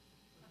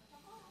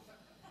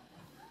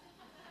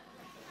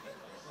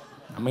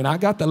 I mean, I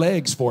got the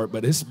legs for it,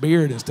 but this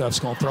beard and stuff's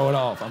going to throw it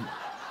off.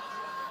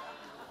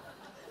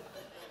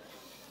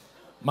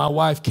 My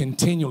wife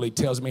continually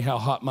tells me how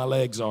hot my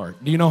legs are.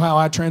 Do you know how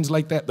I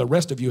translate that? The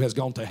rest of you has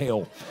gone to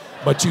hell,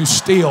 but you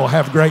still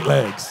have great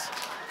legs.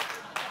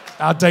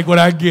 I'll take what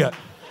I get.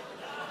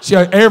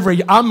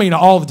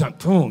 All the time,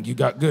 boom, you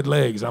got good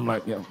legs. I'm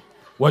like,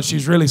 what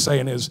she's really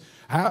saying is,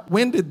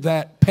 when did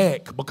that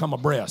pec become a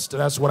breast?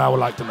 That's what I would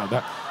like to know.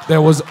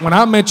 When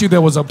I met you, there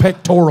was a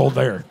pectoral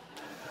there.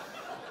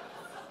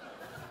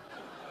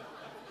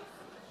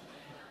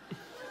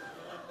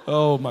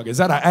 Oh my God, is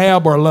that an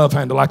ab or a love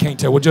handle? I can't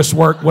tell. Well, just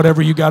work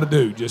whatever you got to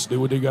do. Just do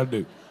what you got to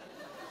do.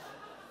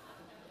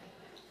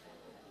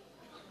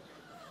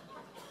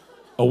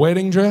 A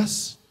wedding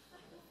dress?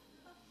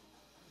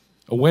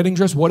 A wedding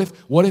dress? What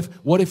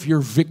if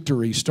your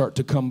victories start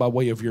to come by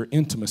way of your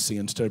intimacy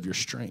instead of your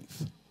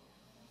strength?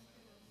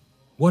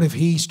 What if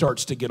he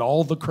starts to get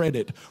all the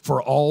credit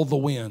for all the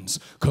wins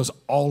because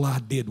all I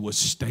did was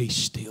stay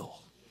still?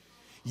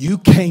 You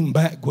came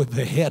back with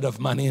the head of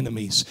mine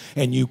enemies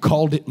and you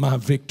called it my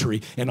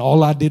victory, and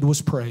all I did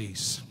was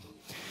praise,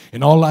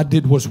 and all I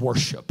did was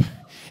worship,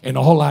 and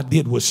all I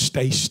did was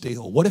stay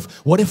still. What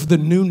if the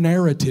new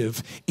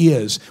narrative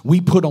is we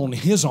put on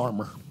his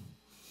armor,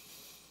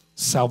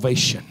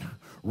 salvation,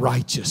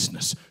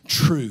 righteousness,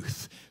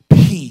 truth,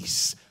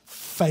 peace,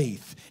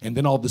 faith, and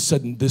then all of a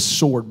sudden this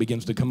sword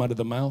begins to come out of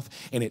the mouth,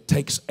 and it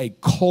takes a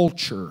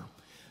culture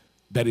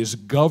that is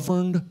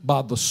governed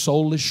by the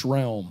soulish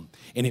realm,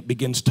 and it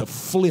begins to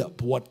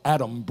flip what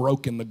Adam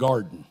broke in the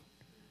garden,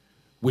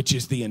 which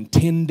is the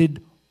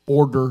intended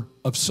order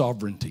of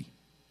sovereignty: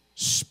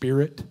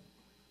 spirit,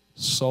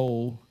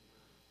 soul,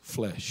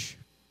 flesh.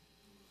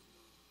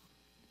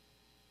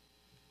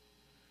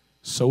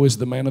 So is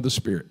the man of the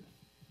Spirit,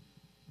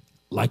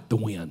 like the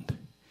wind.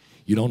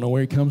 You don't know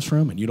where he comes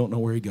from, and you don't know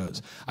where he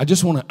goes. I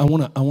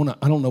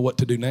don't know what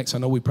to do next. I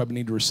know we probably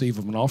need to receive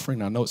an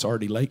offering. I know it's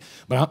already late,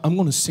 but I'm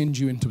going to send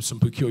you into some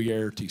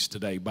peculiarities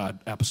today by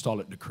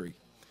apostolic decree.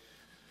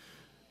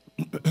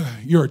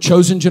 You're a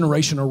chosen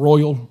generation, a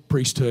royal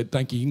priesthood.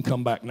 Thank you. You can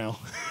come back now.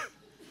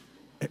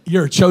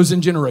 You're a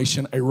chosen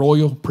generation, a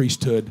royal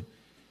priesthood,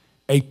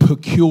 a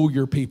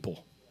peculiar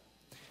people.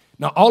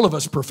 Now, all of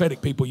us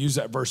prophetic people use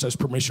that verse as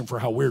permission for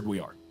how weird we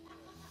are.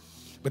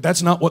 But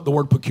that's not what the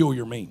word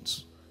peculiar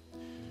means.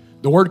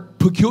 The word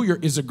peculiar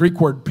is a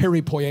Greek word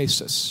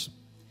peripoiesis,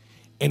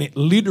 and it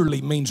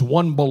literally means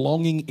one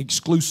belonging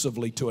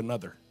exclusively to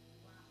another.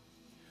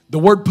 The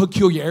word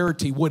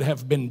peculiarity would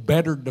have been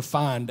better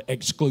defined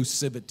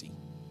exclusivity,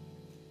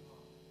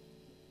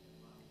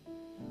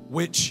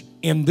 which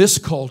in this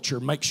culture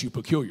makes you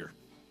peculiar.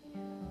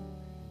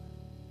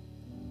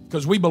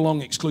 Because we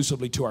belong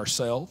exclusively to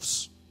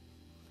ourselves,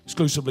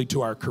 exclusively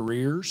to our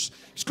careers,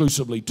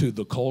 exclusively to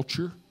the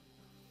culture.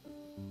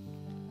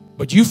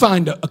 But you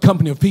find a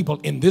company of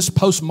people in this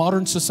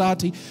postmodern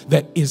society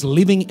that is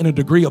living in a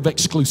degree of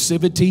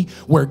exclusivity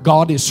where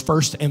God is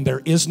first and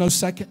there is no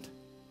second.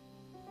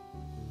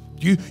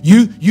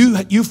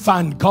 You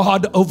find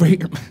God over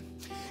here.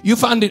 You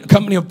find a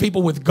company of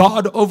people with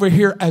God over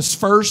here as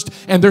first,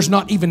 and there's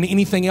not even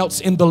anything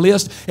else in the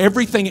list.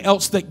 Everything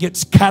else that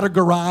gets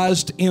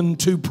categorized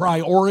into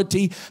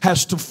priority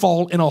has to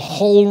fall in a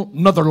whole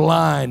nother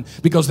line,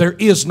 because there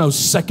is no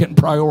second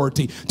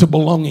priority to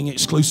belonging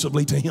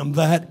exclusively to Him.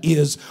 That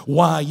is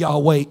why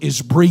Yahweh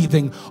is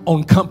breathing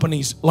on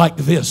companies like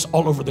this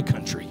all over the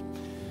country.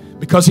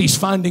 Because He's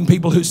finding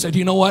people who said,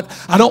 you know what?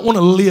 I don't want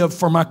to live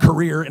for my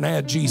career and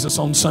add Jesus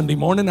on Sunday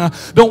morning. I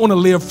don't want to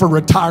live for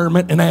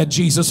retirement and add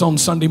Jesus on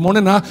Sunday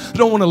morning. I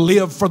don't want to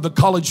live for the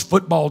college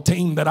football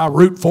team that I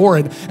root for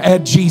and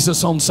add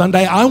Jesus on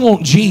Sunday. I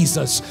want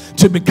Jesus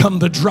to become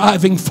the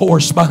driving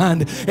force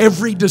behind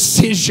every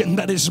decision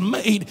that is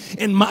made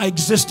in my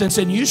existence.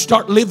 And you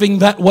start living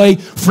that way,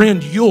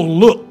 friend, you'll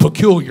look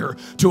peculiar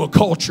to a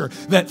culture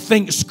that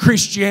thinks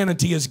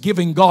Christianity is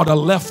giving God a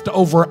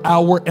leftover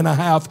hour and a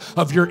half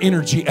of your energy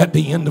at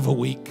the end of a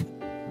week.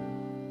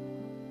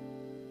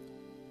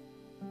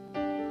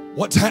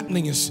 What's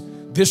happening is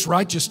this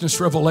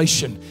righteousness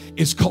revelation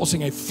is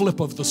causing a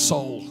flip of the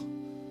soul.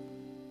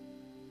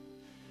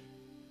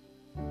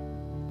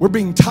 We're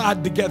being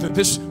tied together.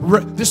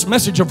 This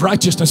message of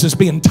righteousness is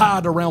being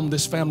tied around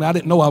this family. I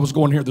didn't know I was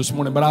going here this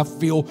morning, but I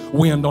feel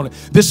wind on it.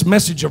 This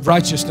message of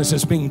righteousness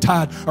is being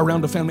tied around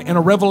the family. And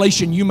a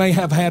revelation you may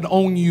have had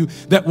on you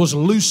that was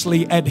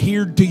loosely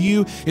adhered to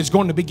you is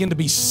going to begin to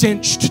be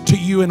cinched to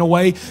you in a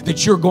way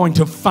that you're going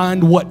to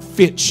find what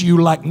fits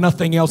you like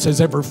nothing else has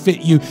ever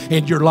fit you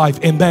in your life.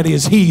 And that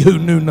is, He who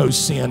knew no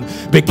sin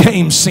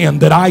became sin,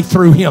 that I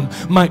through Him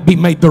might be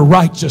made the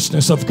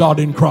righteousness of God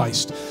in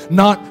Christ.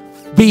 Not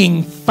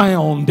being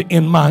found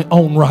in my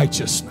own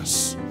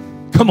righteousness.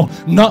 Come on,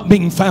 not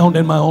being found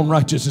in my own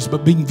righteousness,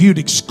 but being viewed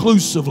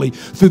exclusively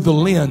through the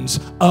lens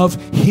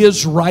of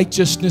His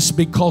righteousness,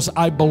 because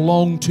I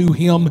belong to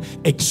Him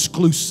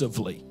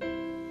exclusively.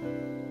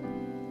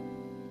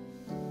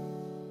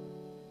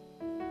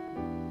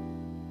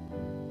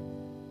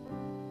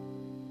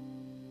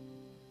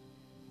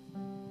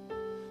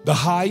 The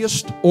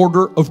highest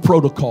order of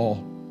protocol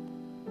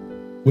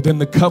within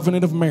the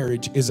covenant of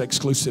marriage is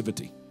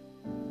exclusivity.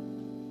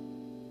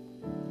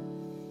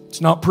 It's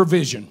not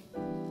provision,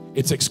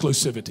 it's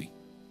exclusivity.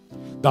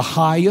 The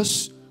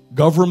highest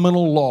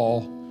governmental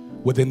law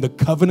within the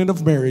covenant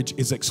of marriage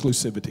is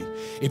exclusivity.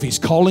 If He's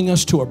calling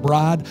us to a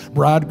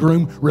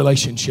bridegroom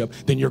relationship,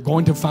 then you're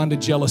going to find a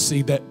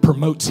jealousy that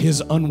promotes His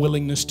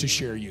unwillingness to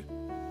share you.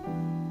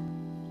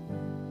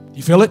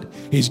 You feel it?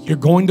 You're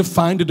going to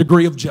find a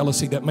degree of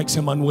jealousy that makes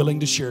Him unwilling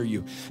to share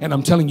you. And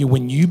I'm telling you,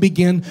 when you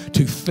begin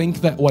to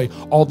think that way,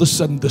 all of a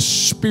sudden the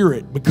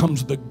Spirit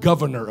becomes the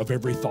governor of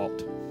every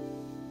thought.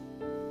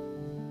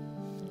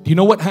 Do you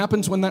know what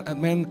happens when that,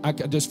 man, I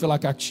just feel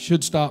like I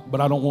should stop,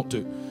 but I don't want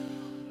to.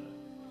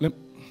 Let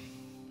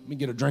me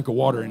get a drink of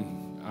water,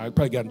 and I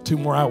probably got 2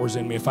 more hours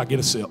in me if I get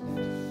a sip.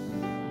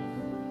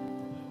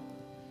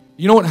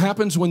 You know what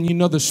happens when you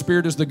know the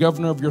Spirit is the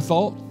governor of your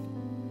thought?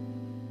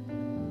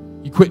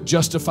 You quit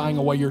justifying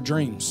away your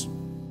dreams.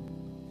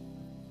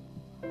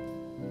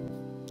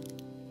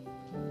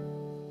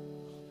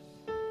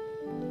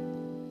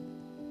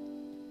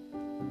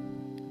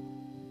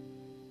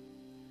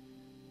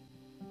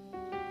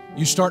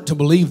 You start to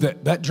believe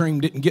that that dream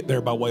didn't get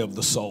there by way of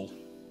the soul.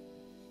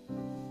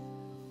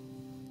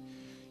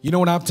 You know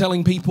what I'm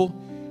telling people?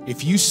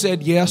 If you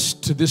said yes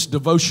to this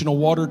devotional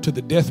water, to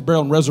the death,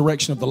 burial, and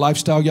resurrection of the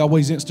lifestyle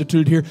Yahweh's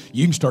instituted here,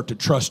 you can start to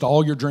trust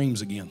all your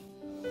dreams again.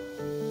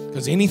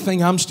 Because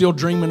anything I'm still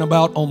dreaming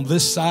about on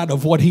this side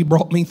of what He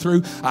brought me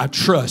through, I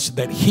trust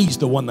that He's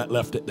the one that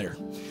left it there.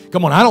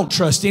 Come on, I don't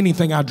trust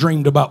anything I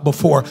dreamed about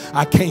before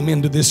I came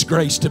into this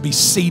grace to be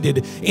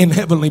seated in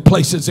heavenly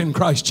places in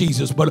Christ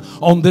Jesus. But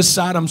on this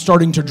side, I'm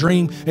starting to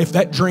dream. If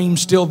that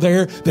dream's still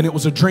there, then it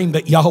was a dream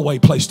that Yahweh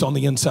placed on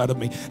the inside of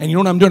me. And you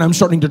know what I'm doing? I'm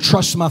starting to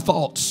trust my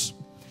thoughts.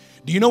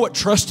 Do you know what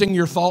trusting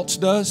your thoughts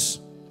does?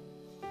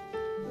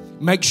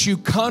 Makes you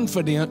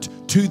confident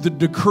to the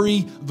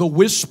decree, the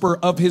whisper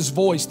of His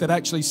voice that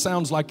actually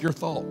sounds like your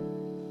thought.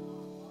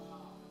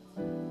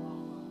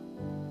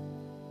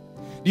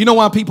 Do you know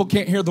why people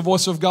can't hear the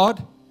voice of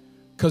God?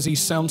 Because He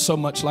sounds so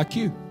much like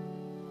you.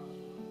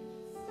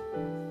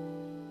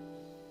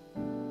 I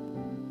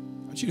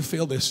want you to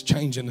feel this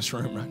change in this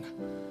room right now.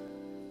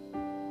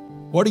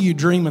 What are you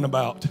dreaming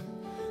about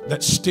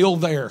that's still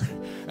there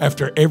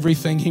after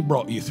everything He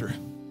brought you through?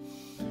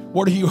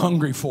 What are you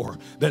hungry for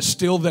that's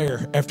still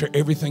there after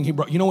everything He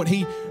brought? You know what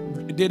He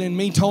did in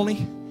me,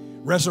 Tony?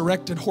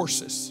 Resurrected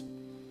horses.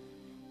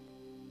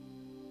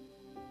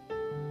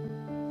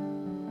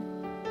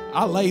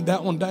 I laid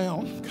that one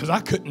down because I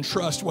couldn't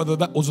trust whether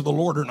that was the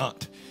Lord or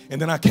not.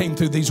 And then I came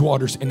through these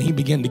waters and He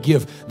began to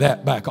give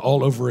that back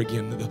all over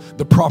again.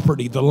 The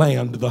property, the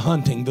land, the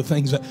hunting, the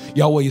things that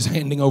Yahweh is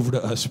handing over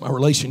to us. My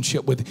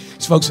relationship with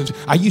these folks.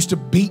 I used to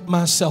beat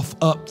myself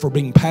up for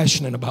being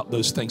passionate about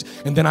those things.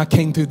 And then I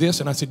came through this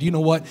and I said, you know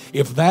what?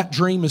 If that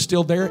dream is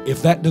still there,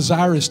 if that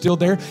desire is still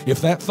there, if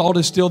that thought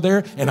is still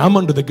there, and I'm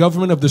under the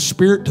government of the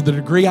Spirit to the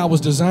degree I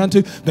was designed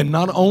to, then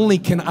not only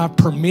can I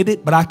permit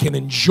it, but I can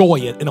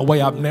enjoy it in a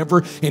way I've never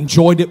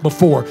enjoyed it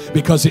before,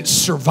 because it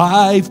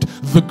survived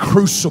the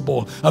crucible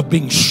of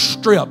being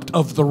stripped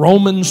of the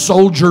Roman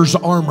soldier's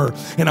armor,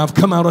 and I've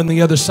come out on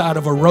the other side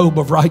of a robe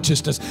of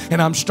righteousness,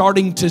 and I'm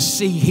starting to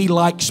see He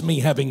likes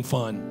me having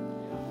fun.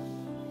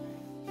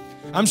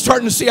 I'm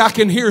starting to see I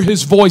can hear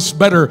His voice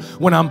better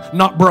when I'm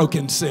not broke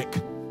and sick.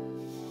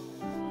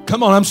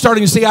 Come on, I'm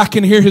starting to see I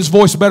can hear His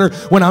voice better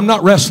when I'm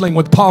not wrestling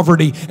with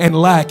poverty and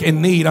lack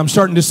and need. I'm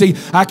starting to see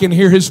I can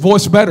hear His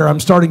voice better. I'm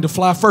starting to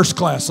fly first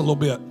class a little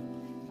bit.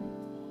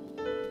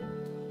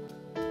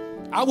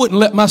 I wouldn't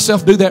let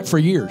myself do that for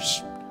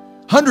years.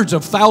 Hundreds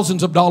of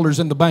thousands of dollars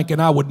in the bank,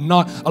 and I would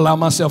not allow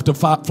myself to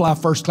fly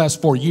first class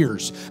for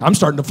years. I'm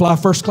starting to fly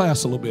first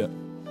class a little bit.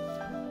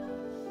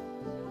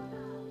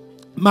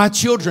 My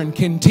children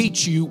can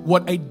teach you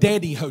what a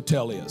daddy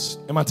hotel is.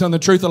 Am I telling the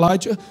truth,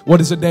 Elijah? What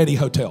is a daddy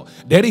hotel?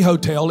 Daddy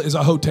hotel is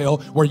a hotel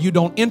where you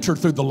don't enter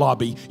through the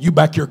lobby. You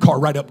back your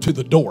car right up to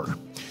the door.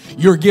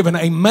 You're given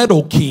a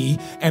metal key,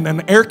 and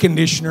an air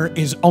conditioner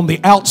is on the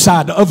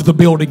outside of the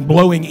building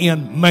blowing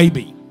in,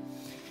 maybe.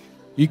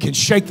 You can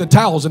shake the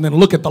towels and then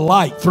look at the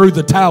light through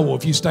the towel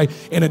if you stay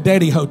in a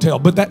daddy hotel.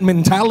 But that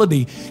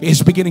mentality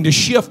is beginning to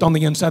shift on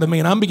the inside of me.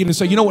 And I'm beginning to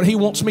say, you know what? He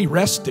wants me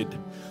rested.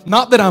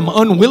 Not that I'm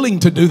unwilling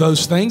to do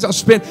those things. I've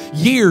spent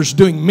years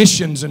doing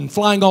missions and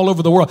flying all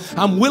over the world.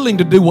 I'm willing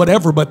to do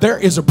whatever. But there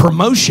is a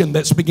promotion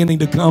that's beginning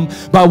to come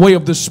by way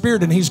of the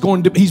Spirit. And He's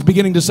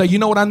beginning to say, you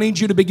know what I need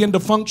you to begin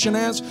to function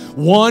as?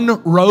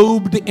 One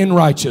robed in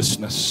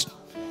righteousness.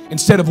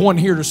 Instead of one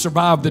here to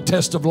survive the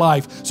test of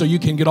life so you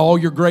can get all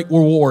your great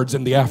rewards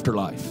in the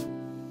afterlife.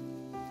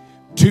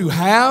 To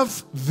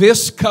have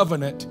this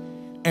covenant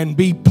and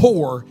be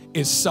poor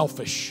is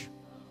selfish.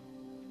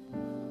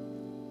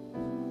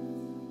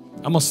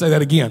 I'm going to say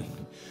that again.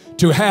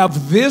 To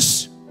have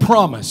this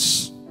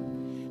promise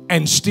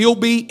and still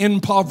be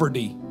in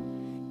poverty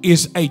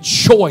is a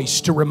choice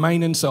to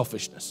remain in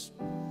selfishness.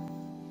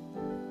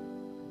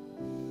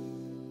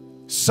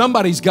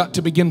 Somebody's got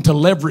to begin to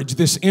leverage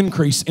this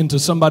increase into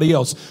somebody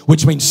else,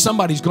 which means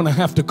somebody's going to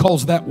have to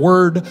cause that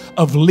word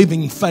of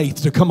living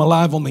faith to come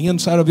alive on the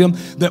inside of them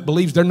that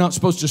believes they're not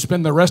supposed to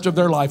spend the rest of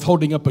their life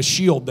holding up a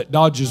shield that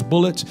dodges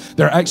bullets.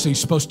 They're actually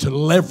supposed to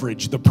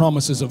leverage the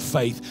promises of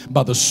faith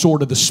by the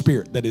sword of the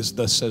Spirit that is,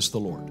 thus says the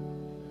Lord.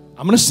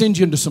 I'm going to send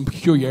you into some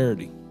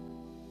peculiarity.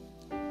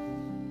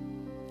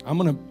 I'm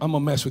going to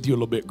mess with you a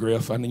little bit,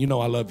 Griff. I mean, you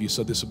know I love you,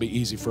 so this will be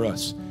easy for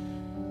us.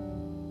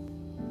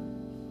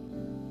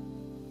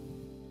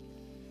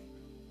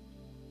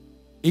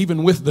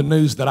 Even with the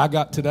news that I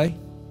got today,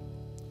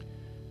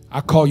 I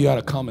call you out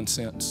of common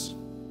sense.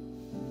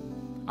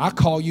 I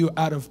call you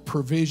out of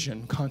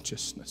provision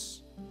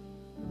consciousness.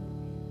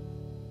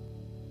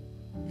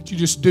 That you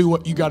just do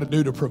what you got to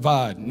do to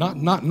provide.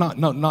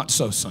 Not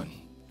so, son.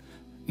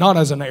 Not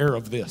as an heir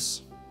of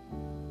this.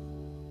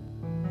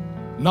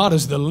 not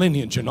as the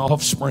lineage and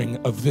offspring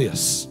of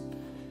this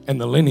and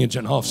the lineage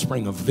and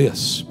offspring of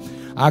this.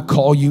 I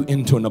call you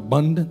into an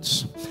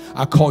abundance.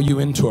 I call you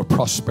into a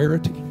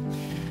prosperity.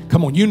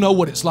 Come on, you know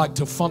what it's like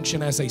to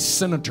function as a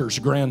senator's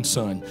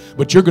grandson,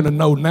 but you're going to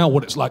know now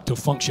what it's like to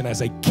function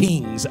as a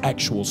king's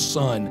actual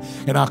son.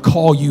 And I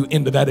call you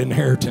into that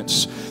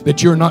inheritance,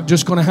 that you're not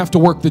just going to have to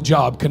work the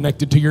job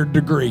connected to your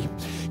degree.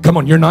 Come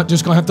on, you're not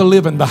just going to have to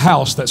live in the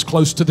house that's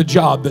close to the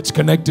job that's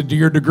connected to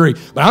your degree,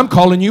 but I'm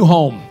calling you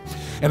home.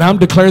 And I'm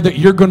declaring that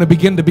you're going to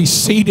begin to be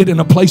seated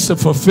in a place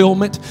of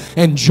fulfillment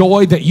and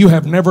joy that you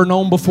have never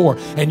known before.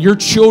 And your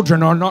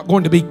children are not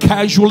going to be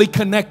casually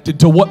connected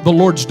to what the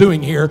Lord's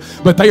doing here,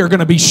 but they are going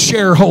to be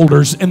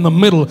shareholders in the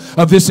middle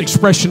of this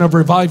expression of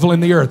revival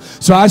in the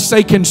earth. So I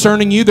say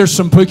concerning you, there's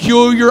some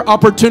peculiar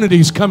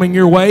opportunities coming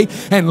your way,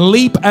 and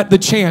leap at the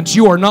chance.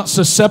 You are not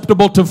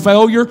susceptible to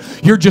failure.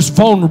 You're just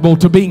vulnerable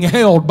to being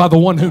held by the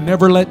one who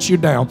never lets you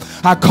down.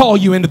 I call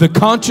you into the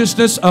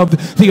consciousness of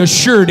the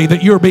assurity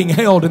that you're being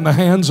held in the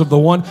hand of the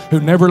one who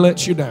never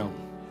lets you down.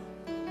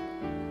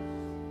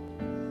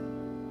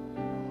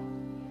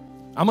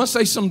 I must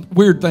say some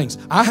weird things.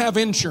 I have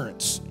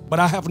insurance, but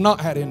I have not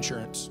had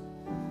insurance.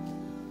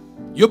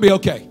 You'll be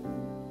okay.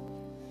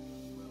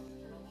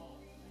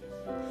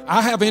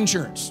 I have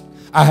insurance.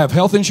 I have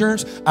health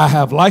insurance. I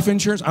have life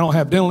insurance. I don't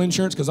have dental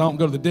insurance because I don't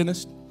go to the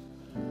dentist.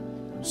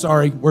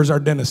 Sorry, where's our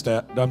dentist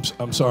at?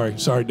 I'm sorry.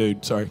 Sorry,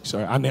 dude. Sorry.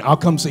 I'll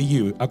come see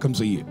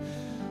you.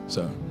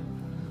 So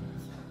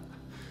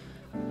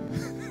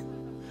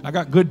I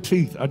got good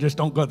teeth. I just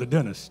don't go to the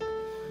dentist.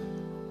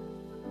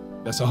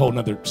 That's a whole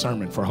nother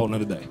sermon for a whole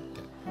nother day.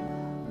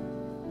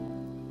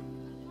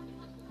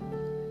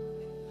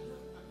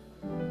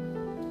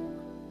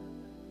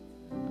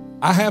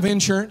 I have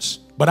insurance,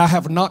 but I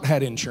have not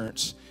had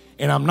insurance,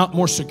 and I'm not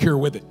more secure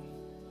with it.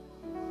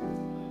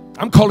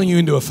 I'm calling you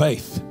into a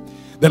faith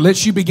that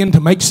lets you begin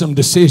to make some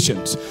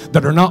decisions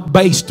that are not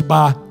based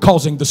by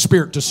causing the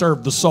spirit to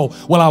serve the soul.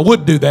 Well, I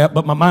would do that,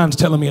 but my mind's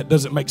telling me it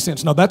doesn't make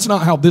sense. No, that's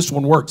not how this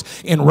one works.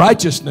 In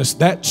righteousness,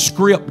 that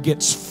script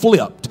gets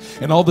flipped,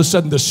 and all of a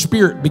sudden the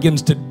spirit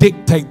begins to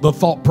dictate the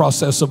thought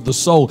process of the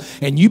soul,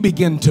 and you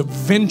begin to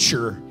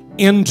venture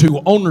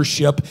into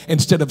ownership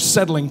instead of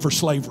settling for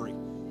slavery.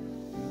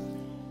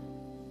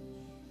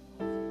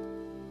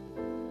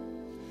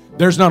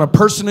 There's not a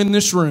person in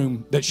this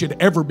room that should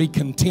ever be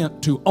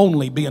content to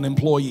only be an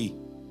employee.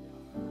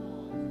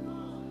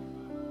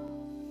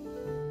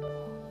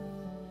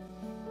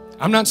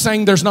 I'm not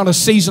saying there's not a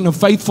season of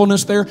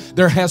faithfulness there.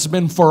 There has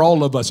been for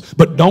all of us.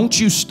 But don't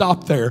you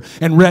stop there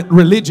and let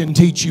religion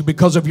teach you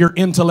because of your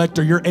intellect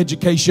or your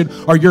education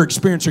or your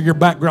experience or your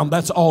background.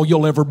 That's all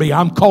you'll ever be.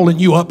 I'm calling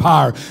you up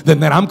higher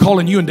than that. I'm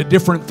calling you into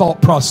different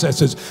thought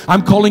processes.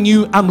 I'm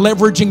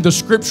leveraging the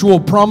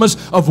scriptural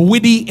promise of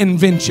witty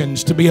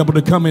inventions to be able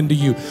to come into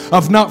you,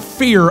 of not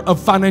fear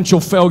of financial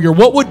failure.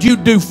 What would you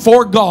do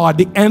for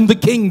God and the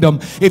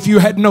kingdom if you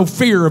had no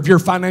fear of your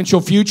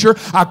financial future?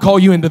 I call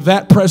you into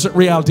that present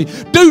reality.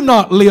 Do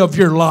not live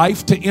your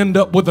life to end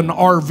up with an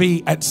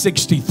RV at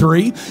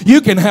 63. You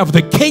can have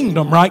the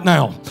kingdom right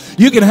now.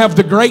 You can have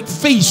the great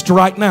feast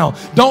right now.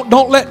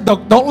 Don't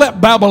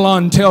let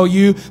Babylon tell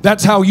you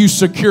that's how you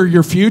secure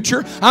your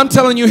future. I'm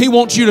telling you, he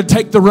wants you to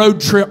take the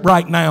road trip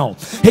right now.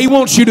 He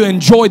wants you to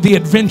enjoy the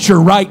adventure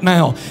right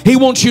now. He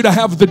wants you to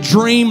have the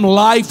dream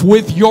life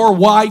with your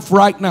wife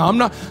right now.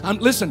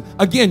 Listen,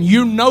 again,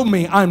 you know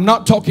me. I'm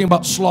not talking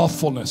about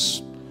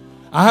slothfulness.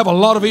 I have a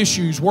lot of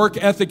issues. Work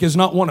ethic is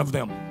not one of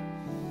them.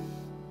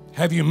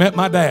 Have you met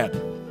my dad?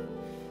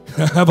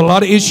 I have a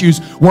lot of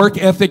issues. Work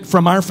ethic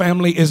from our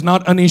family is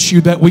not an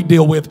issue that we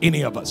deal with,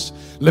 any of us.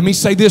 Let me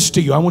say this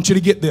to you. I want you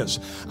to get this.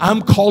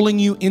 I'm calling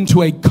you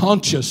into a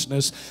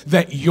consciousness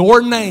that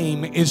your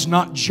name is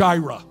not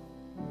Jireh.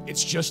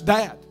 It's just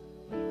Dad.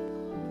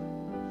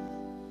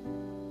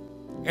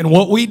 And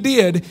what we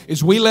did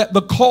is we let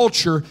the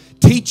culture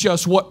teach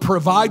us what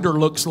provider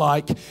looks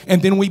like,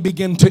 and then we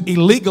begin to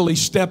illegally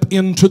step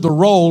into the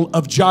role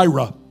of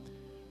Jireh.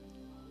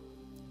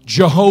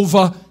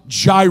 Jehovah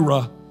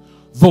Jireh,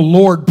 the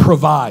Lord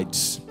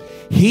provides.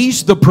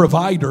 He's the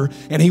provider,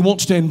 and he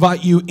wants to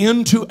invite you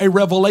into a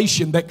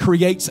revelation that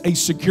creates a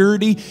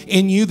security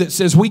in you that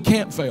says we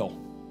can't fail.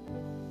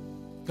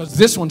 Because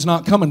this one's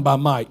not coming by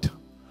might,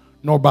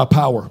 nor by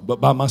power, but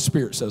by my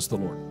spirit, says the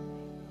Lord.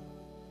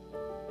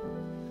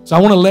 So I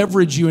want to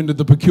leverage you into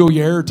the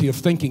peculiarity of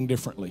thinking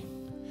differently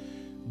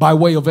by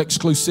way of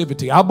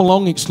exclusivity. I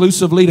belong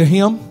exclusively to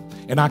him,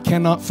 and I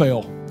cannot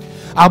fail.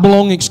 I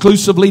belong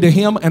exclusively to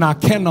him, and I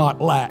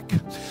cannot lack.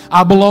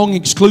 I belong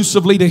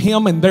exclusively to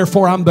him, and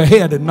therefore I'm the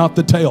head and not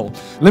the tail.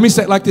 Let me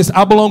say it like this.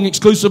 I belong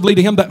exclusively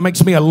to him. That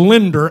makes me a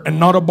lender and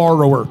not a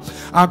borrower.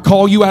 I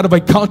call you out of a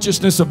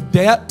consciousness of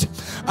debt.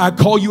 I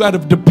call you out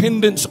of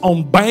dependence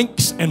on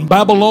banks and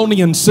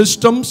Babylonian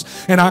systems.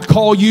 And I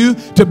call you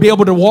to be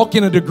able to walk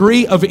in a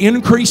degree of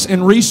increase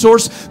and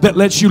resource that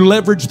lets you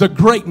leverage the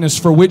greatness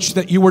for which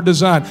that you were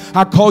designed.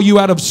 I call you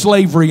out of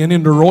slavery and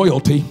into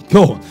royalty.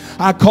 Cool.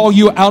 I call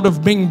you out of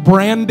of being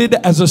branded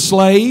as a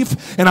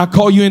slave, and I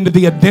call you into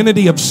the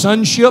identity of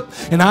sonship,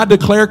 and I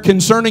declare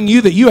concerning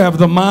you that you have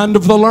the mind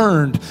of the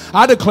learned.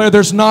 I declare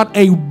there's not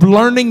a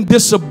learning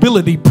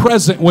disability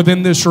present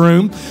within this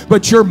room,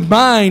 but your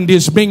mind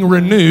is being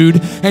renewed,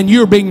 and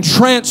you're being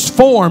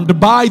transformed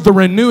by the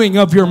renewing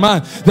of your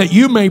mind, that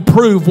you may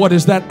prove what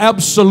is that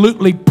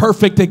absolutely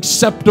perfect,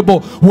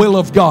 acceptable will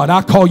of God.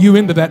 I call you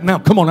into that now.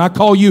 Come on, I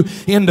call you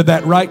into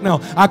that right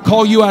now. I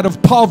call you out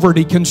of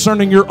poverty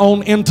concerning your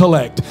own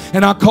intellect,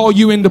 and I call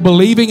you into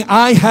believing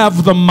I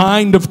have the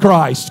mind of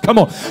Christ. Come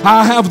on,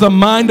 I have the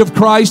mind of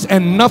Christ,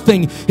 and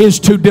nothing is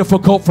too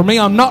difficult for me.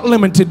 I'm not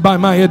limited by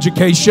my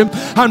education.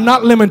 I'm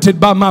not limited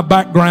by my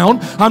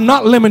background. I'm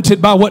not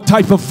limited by what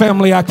type of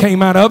family I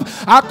came out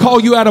of. I call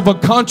you out of a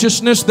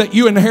consciousness that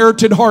you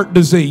inherited heart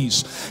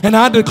disease, and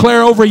I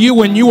declare over you,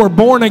 when you were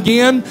born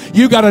again,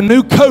 you got a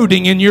new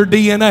coding in your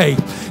DNA,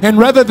 and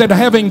rather than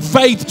having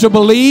faith to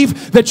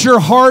believe that your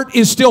heart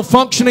is still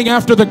functioning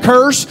after the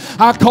curse,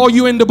 I call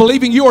you into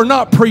believing you are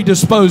not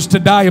predisposed to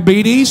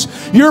diabetes.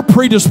 You're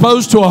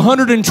predisposed to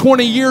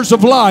 120 years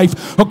of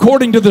life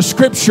according to the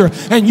scripture,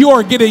 and you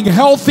are getting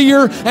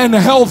healthier and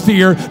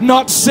healthier,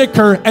 not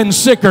sicker and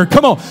sicker.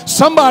 Come on,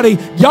 somebody,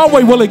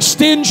 Yahweh will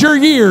extend your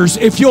years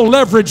if you'll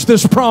leverage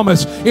this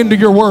promise into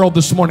your world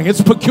this morning.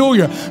 It's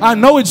peculiar. I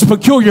know it's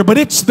peculiar, but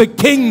it's the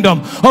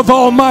kingdom of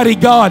Almighty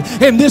God,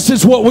 and this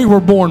is what we were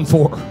born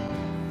for.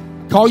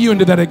 Call you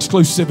into that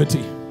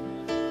exclusivity.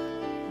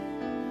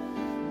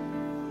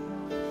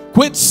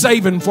 Quit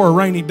saving for a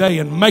rainy day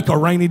and make a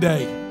rainy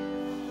day.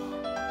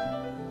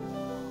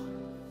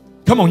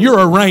 Come on, you're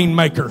a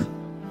rainmaker.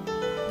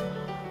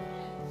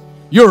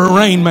 You're a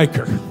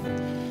rainmaker.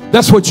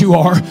 That's what you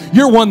are.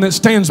 You're one that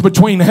stands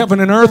between heaven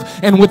and earth,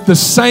 and with the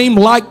same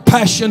like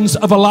passions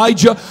of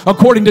Elijah,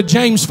 according to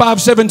James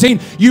 5:17,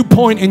 you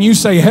point and you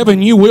say,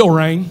 heaven, you will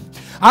rain.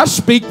 I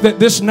speak that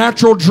this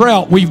natural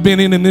drought we've been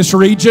in this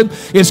region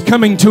is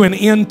coming to an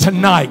end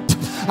tonight.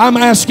 I'm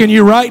asking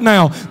you right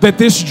now that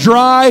this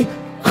dry,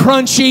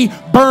 crunchy,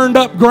 burned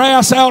up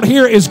grass out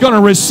here is going to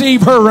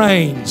receive her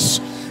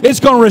rains. It's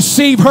going to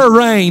receive her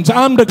rains.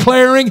 I'm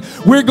declaring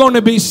we're going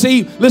to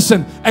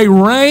listen, a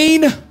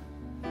rain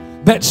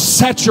that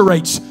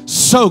saturates,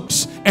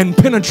 soaks, and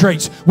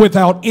penetrates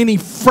without any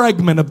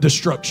fragment of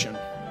destruction.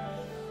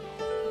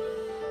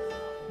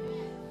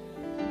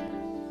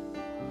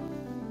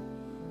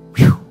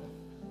 Whew.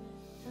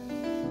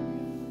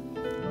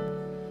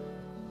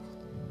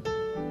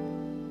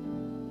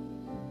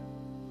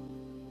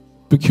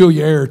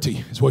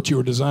 Peculiarity is what you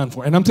were designed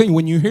for. And I'm telling you,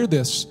 when you hear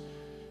this,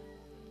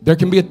 there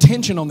can be a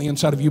tension on the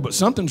inside of you, but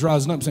something's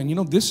rising up saying, you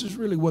know, this is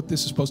really what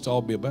this is supposed to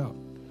all be about.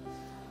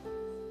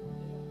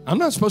 I'm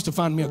not supposed to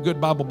find me a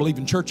good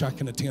Bible-believing church I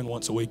can attend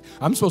once a week.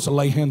 I'm supposed to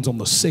lay hands on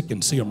the sick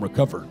and see them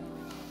recover.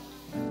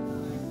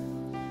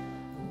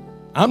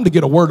 I'm to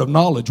get a word of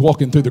knowledge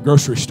walking through the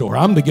grocery store.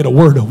 I'm to get a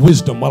word of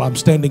wisdom while I'm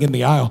standing in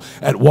the aisle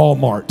at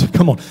Walmart.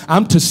 Come on.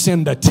 I'm to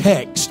send a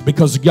text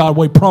because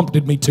Yahweh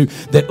prompted me to,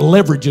 that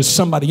leverages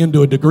somebody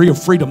into a degree of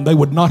freedom they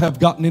would not have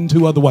gotten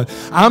into otherwise.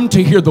 I'm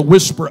to hear the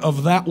whisper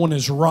of that one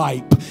is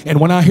ripe. And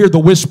when I hear the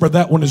whisper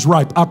that one is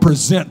ripe, I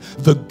present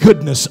the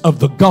goodness of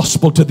the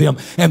gospel to them,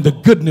 and the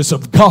goodness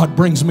of God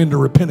brings them into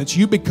repentance.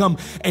 You become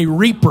a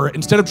reaper.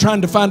 Instead of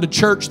trying to find a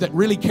church that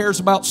really cares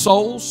about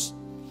souls,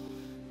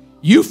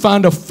 you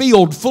find a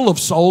field full of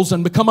souls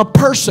and become a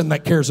person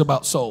that cares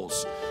about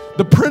souls.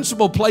 The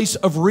principal place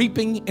of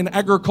reaping in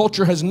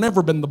agriculture has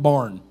never been the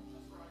barn.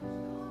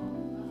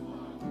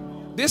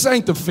 This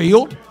ain't the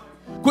field.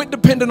 Quit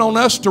depending on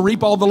us to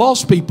reap all the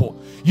lost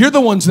people. You're the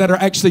ones that are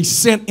actually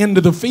sent into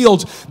the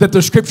fields that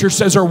the scripture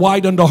says are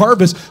white unto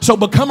harvest. So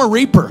become a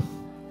reaper.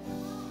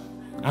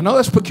 I know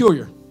that's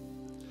peculiar,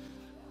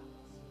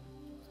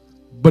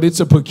 but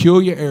it's a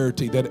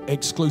peculiarity that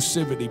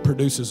exclusivity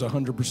produces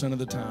 100% of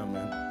the time,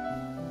 man.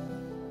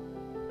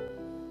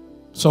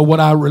 So what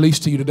I release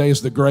to you today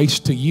is the grace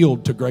to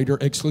yield to greater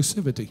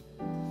exclusivity.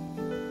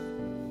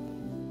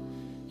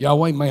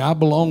 Yahweh, may I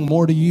belong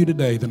more to you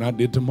today than I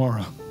did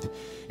tomorrow.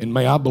 And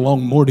may I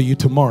belong more to you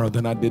tomorrow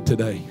than I did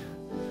today.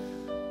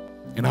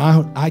 And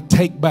I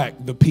take back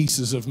the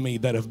pieces of me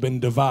that have been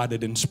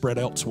divided and spread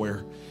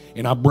elsewhere,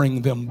 and I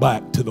bring them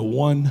back to the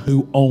one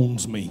who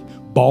owns me,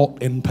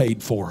 bought and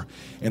paid for.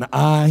 And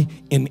I,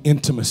 in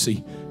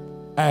intimacy,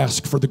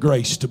 ask for the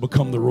grace to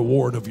become the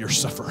reward of your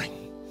suffering.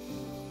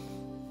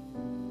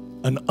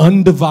 An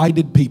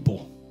undivided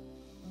people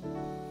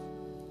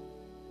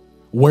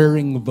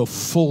wearing the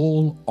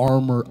full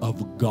armor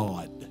of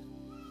God.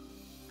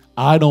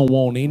 I don't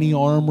want any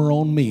armor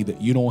on me that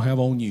you don't have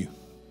on you.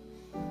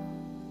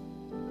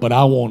 But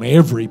I want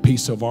every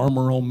piece of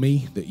armor on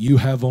me that you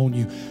have on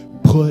you.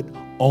 Put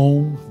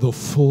on the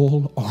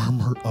full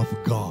armor of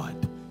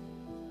God.